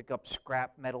go and pick up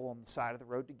scrap metal on the side of the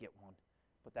road to get one,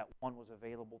 but that one was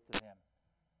available to them.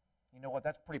 You know what?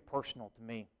 That's pretty personal to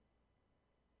me.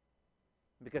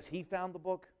 Because he found the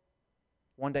book,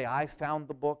 one day I found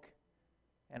the book,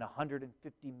 and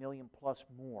 150 million plus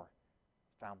more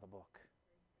found the book.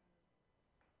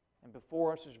 And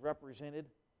before us is represented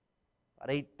about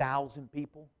 8,000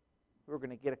 people who are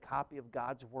going to get a copy of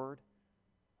God's Word.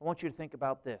 I want you to think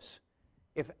about this.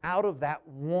 If out of that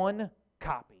one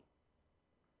copy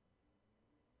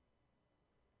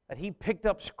that he picked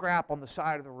up scrap on the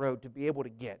side of the road to be able to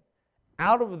get,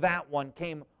 out of that one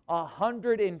came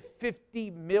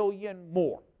 150 million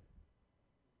more.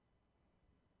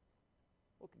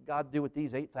 What can God do with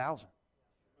these 8,000?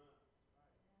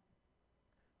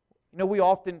 You know, we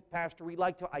often, Pastor, we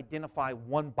like to identify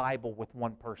one Bible with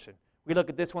one person. We look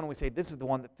at this one and we say, this is the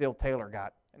one that Phil Taylor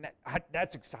got. And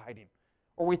that's exciting.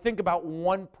 Or we think about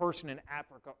one person in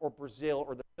Africa or Brazil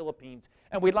or the Philippines,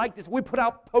 and we like this. We put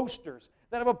out posters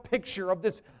that have a picture of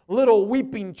this little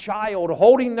weeping child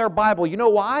holding their Bible. You know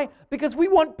why? Because we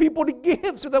want people to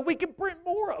give so that we can print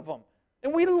more of them.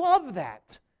 And we love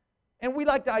that. And we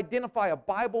like to identify a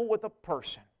Bible with a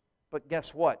person. But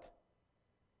guess what?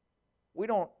 We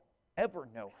don't ever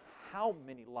know how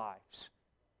many lives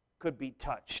could be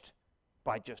touched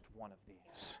by just one of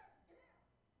these.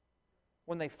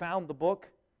 When they found the book,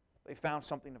 they found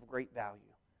something of great value.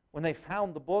 When they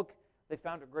found the book, they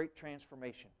found a great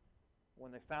transformation.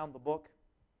 When they found the book,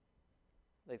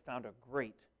 they found a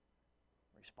great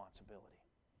responsibility.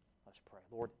 Let's pray.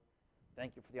 Lord,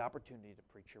 thank you for the opportunity to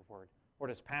preach your word.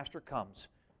 Lord, as Pastor comes,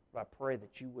 Lord, I pray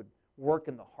that you would work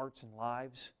in the hearts and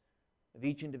lives of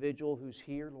each individual who's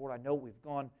here. Lord, I know we've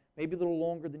gone maybe a little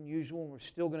longer than usual, and we're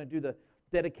still going to do the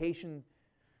dedication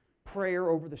prayer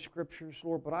over the Scriptures,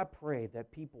 Lord, but I pray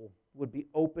that people would be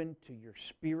open to your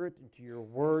Spirit and to your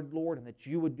word, Lord, and that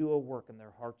you would do a work in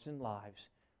their hearts and lives.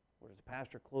 Lord, as the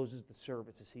pastor closes the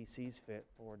service as he sees fit,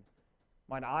 Lord,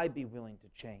 might I be willing to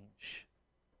change.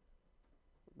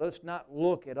 Let us not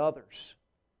look at others,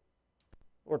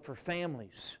 Lord, for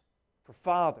families, for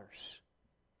fathers,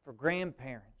 for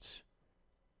grandparents,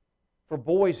 for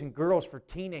boys and girls, for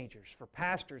teenagers, for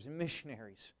pastors and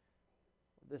missionaries.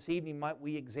 This evening, might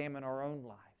we examine our own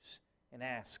lives and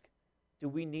ask, do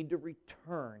we need to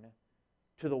return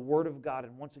to the Word of God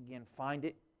and once again find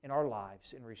it in our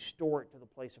lives and restore it to the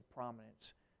place of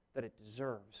prominence that it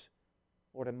deserves?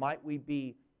 Lord, and might we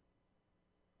be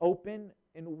open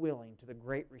and willing to the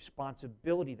great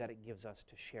responsibility that it gives us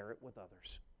to share it with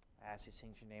others. I ask these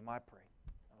things in your name I pray.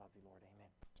 I love you, Lord. Amen.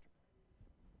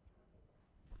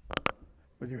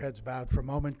 With your heads bowed for a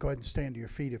moment, go ahead and stand to your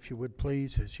feet if you would,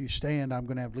 please. As you stand, I'm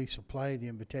going to have Lisa play the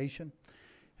invitation.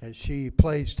 As she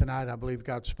plays tonight, I believe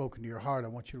God's spoken to your heart. I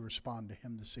want you to respond to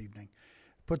Him this evening.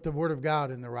 Put the Word of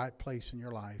God in the right place in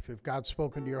your life. If God's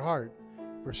spoken to your heart,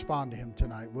 respond to Him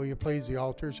tonight. Will you please? The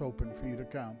altar's open for you to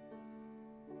come.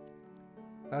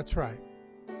 That's right.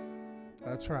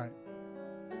 That's right.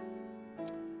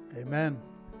 Amen.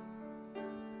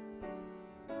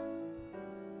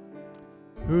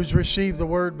 Who's received the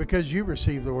Word because you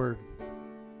received the Word?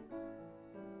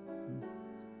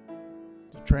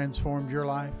 It transformed your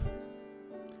life.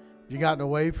 Have you gotten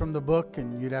away from the book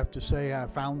and you'd have to say, I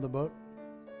found the book?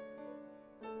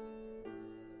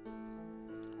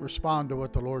 Respond to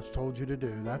what the Lord's told you to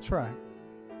do. That's right.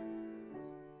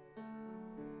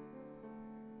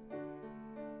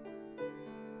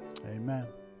 Amen.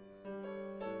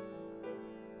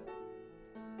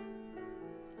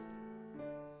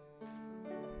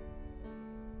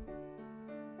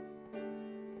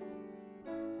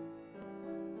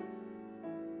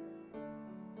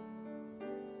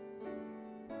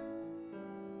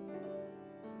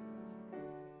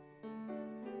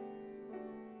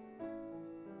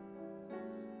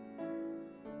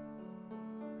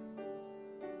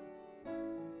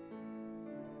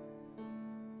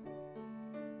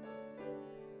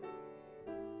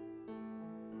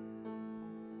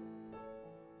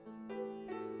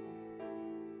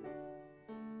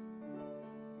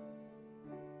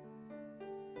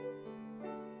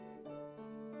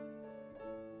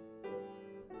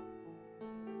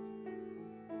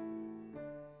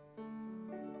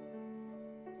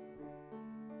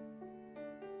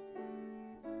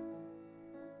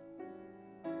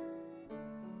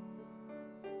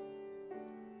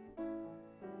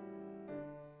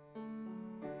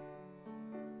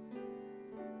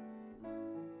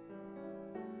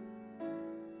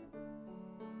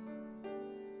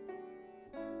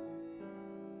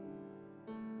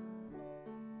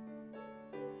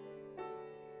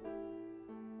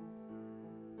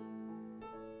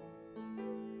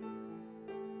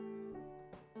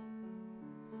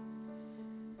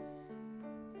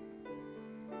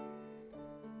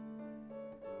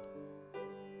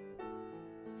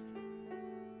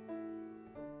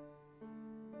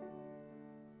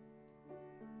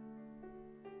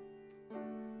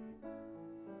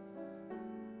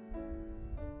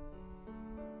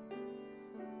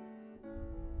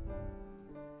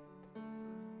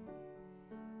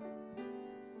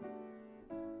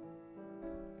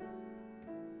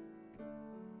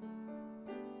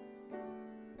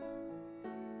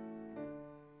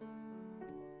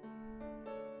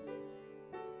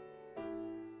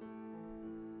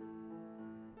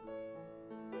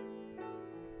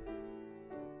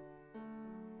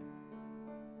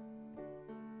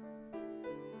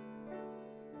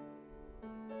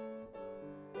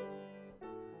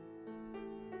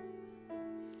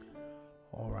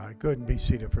 right, go ahead and be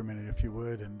seated for a minute if you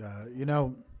would. And,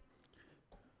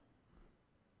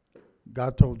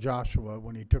 God told Joshua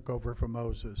when he took over from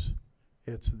Moses,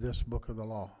 it's this book of the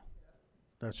law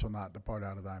that shall not depart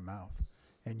out of thy mouth.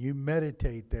 And you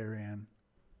meditate therein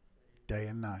day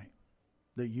and night,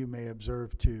 that you may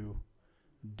observe to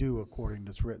do according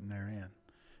to what's written therein.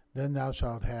 Then thou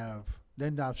shalt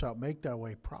make thy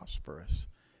way prosperous,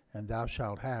 and thou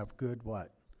shalt have good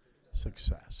what?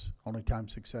 Success. Only time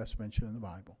success mentioned in the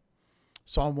Bible.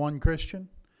 Psalm 1, Christian,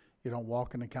 you don't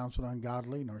walk in the counsel of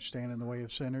ungodly, nor stand in the way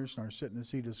of sinners, nor sit in the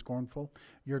seat of scornful.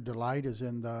 Your delight is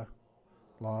in the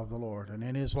law of the Lord, and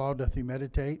in his law doth he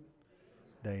meditate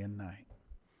day and night.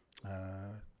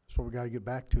 That's what we got to get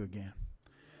back to again.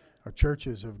 Our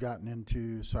churches have gotten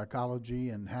into psychology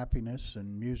and happiness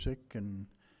and music and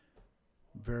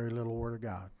very little Word of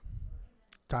God.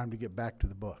 Time to get back to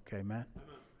the book. Amen.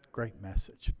 Great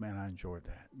message. Man, I enjoyed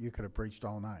that. You could have preached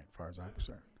all night, as far as I'm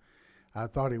concerned. I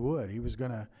thought he would. He was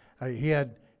going to, he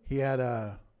had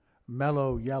a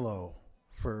mellow yellow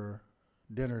for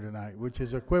dinner tonight, which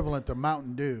is equivalent to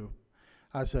Mountain Dew.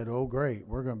 I said, oh, great.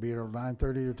 We're going to be here till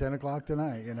 9:30 or 10 o'clock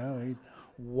tonight. You know, he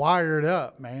wired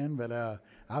up, man. But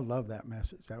I love that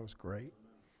message. That was great.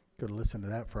 Could have listened to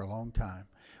that for a long time.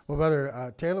 Well,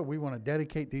 Brother Taylor, we want to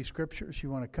dedicate these scriptures. You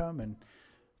want to come and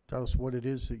tell us what it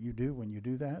is that you do when you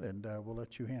do that, and we'll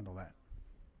let you handle that.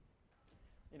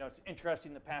 You know, it's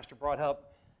interesting the pastor brought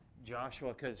up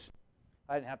Joshua because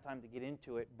I didn't have time to get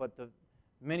into it, but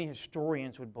many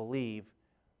historians would believe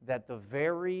that the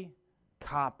very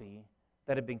copy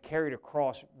that had been carried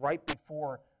across right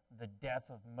before the death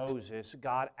of Moses,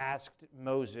 God asked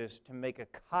Moses to make a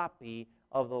copy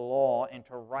of the law and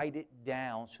to write it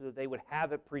down so that they would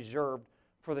have it preserved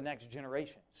for the next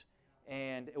generations.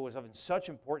 And it was of such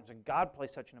importance, and God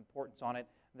placed such an importance on it,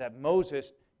 that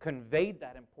Moses conveyed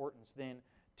that importance then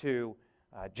to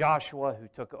Joshua, who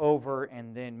took over,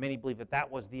 and then many believe that that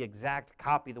was the exact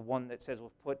copy, the one that says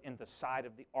was put in the side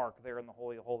of the ark there in the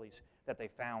Holy of Holies that they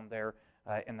found there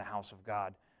in the house of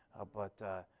God. But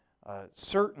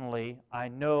certainly, I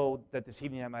know that this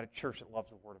evening I'm at a church that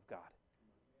loves the Word of God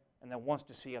and that wants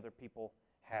to see other people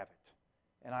have it.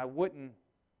 And I would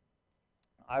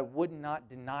not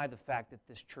deny the fact that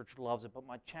this church loves it, but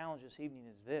my challenge this evening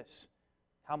is this: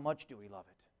 how much do we love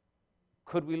it?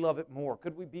 Could we love it more?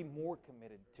 Could we be more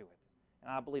committed to it?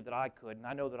 And I believe that I could, and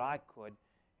I know that I could,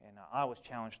 and I was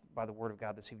challenged by the Word of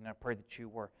God this evening. I pray that you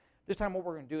were. This time what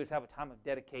we're going to do is have a time of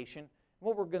dedication.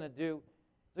 What we're going to do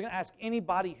is we're going to ask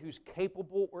anybody who's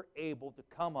capable or able to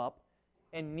come up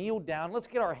and kneel down. Let's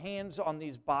get our hands on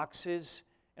these boxes,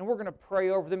 and we're going to pray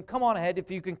over them. Come on ahead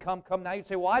if you can come now. You'd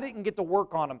say, well, I didn't get to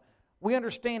work on them. We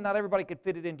understand not everybody could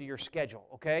fit it into your schedule,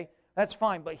 okay? That's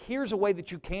fine, but here's a way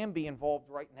that you can be involved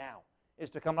right now, is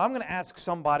to come. I'm going to ask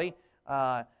somebody,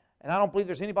 and I don't believe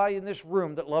there's anybody in this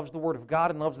room that loves the Word of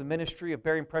God and loves the ministry of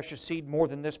bearing precious seed more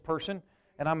than this person,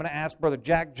 and I'm going to ask Brother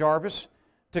Jack Jarvis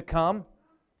to come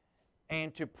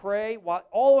and to pray. While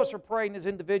all of us are praying as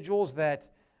individuals, that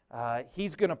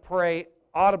he's going to pray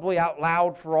audibly out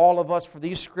loud for all of us for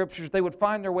these scriptures. They would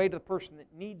find their way to the person that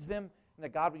needs them, and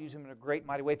that God would use them in a great,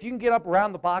 mighty way. If you can get up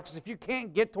around the boxes, if you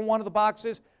can't get to one of the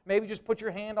boxes, maybe just put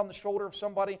your hand on the shoulder of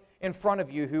somebody in front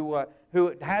of you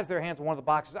who has their hands on one of the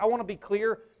boxes. I want to be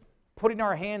clear, putting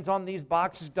our hands on these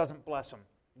boxes doesn't bless them.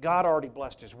 God already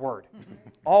blessed His Word.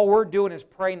 All we're doing is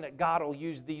praying that God will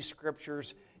use these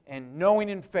scriptures and knowing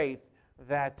in faith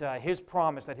that His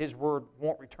promise, that His Word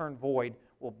won't return void,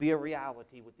 will be a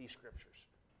reality with these scriptures.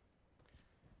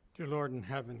 Dear Lord in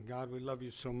heaven, God, we love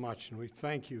you so much, and we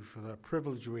thank you for the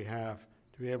privilege we have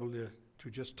to be able to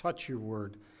just touch your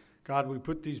Word. God, we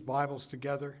put these Bibles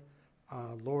together.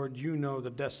 Lord, you know the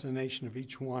destination of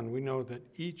each one. We know that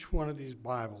each one of these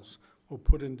Bibles will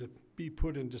be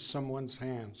put into someone's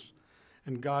hands.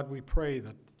 And God, we pray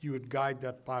that you would guide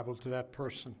that Bible to that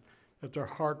person, that their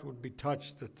heart would be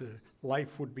touched, that their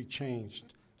life would be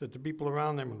changed, that the people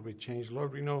around them would be changed.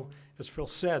 Lord, we know, as Phil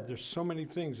said, there's so many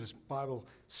things this Bible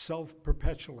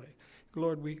self-perpetuate.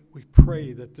 Lord, we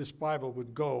pray that this Bible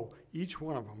would go, each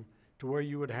one of them, to where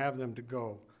you would have them to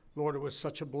go. Lord, it was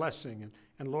such a blessing.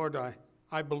 And Lord,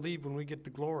 I believe when we get the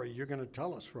glory, you're going to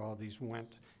tell us where all these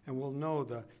went, and we'll know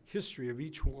the history of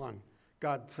each one.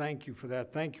 God, thank you for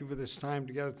that. Thank you for this time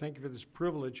together. Thank you for this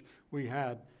privilege we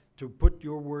had to put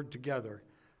your word together.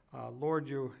 Lord,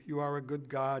 you are a good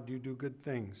God. You do good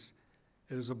things.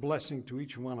 It is a blessing to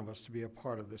each one of us to be a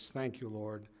part of this. Thank you,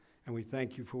 Lord, and we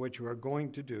thank you for what you are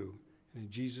going to do. And in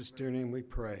Jesus' dear name we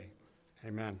pray.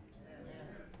 Amen.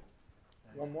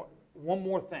 One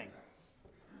more thing.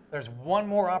 There's one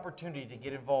more opportunity to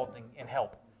get involved and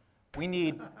help. We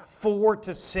need 4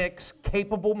 to 6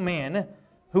 capable men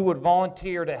who would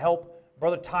volunteer to help.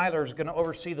 Brother Tyler is going to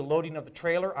oversee the loading of the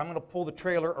trailer. I'm going to pull the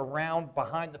trailer around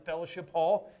behind the fellowship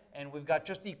hall, and we've got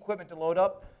just the equipment to load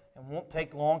up, and won't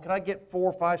take long. Can I get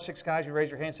 4, 5, 6 guys who raise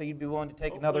your hand and say you'd be willing to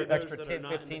take another extra 10,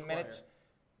 15 minutes?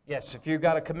 Yes, if you've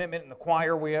got a commitment in the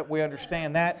choir, we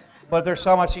understand that. But there's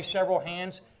some, I see several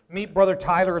hands. Meet Brother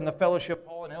Tyler in the fellowship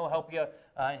hall, and he'll help you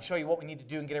and show you what we need to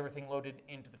do and get everything loaded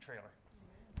into the trailer.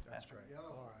 That's right.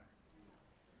 All right.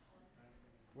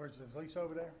 Where's Lisa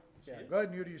over there? Yeah, go ahead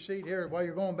and you to your seat here. While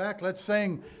you're going back, let's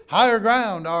sing Higher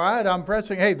Ground. All right, I'm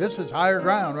pressing. Hey, this is higher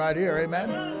ground right here. Amen.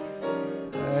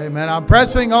 Amen. I'm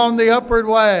pressing on the upward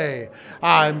way.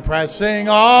 I'm pressing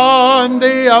on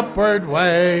the upward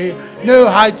way. New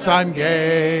heights I'm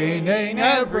gaining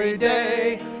every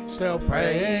day. Still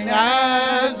praying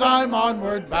as I'm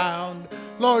onward bound.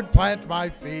 Lord, plant my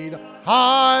feet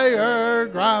higher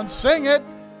ground. Sing it.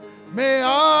 Me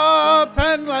up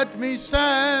and let me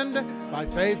stand by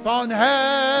faith on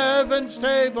heaven's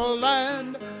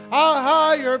tableland, a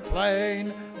higher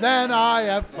plane than I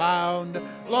have found.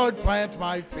 Lord, plant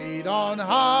my feet on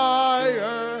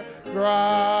higher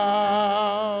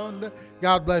ground.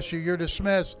 God bless you. You're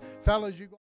dismissed. Fellas, you go.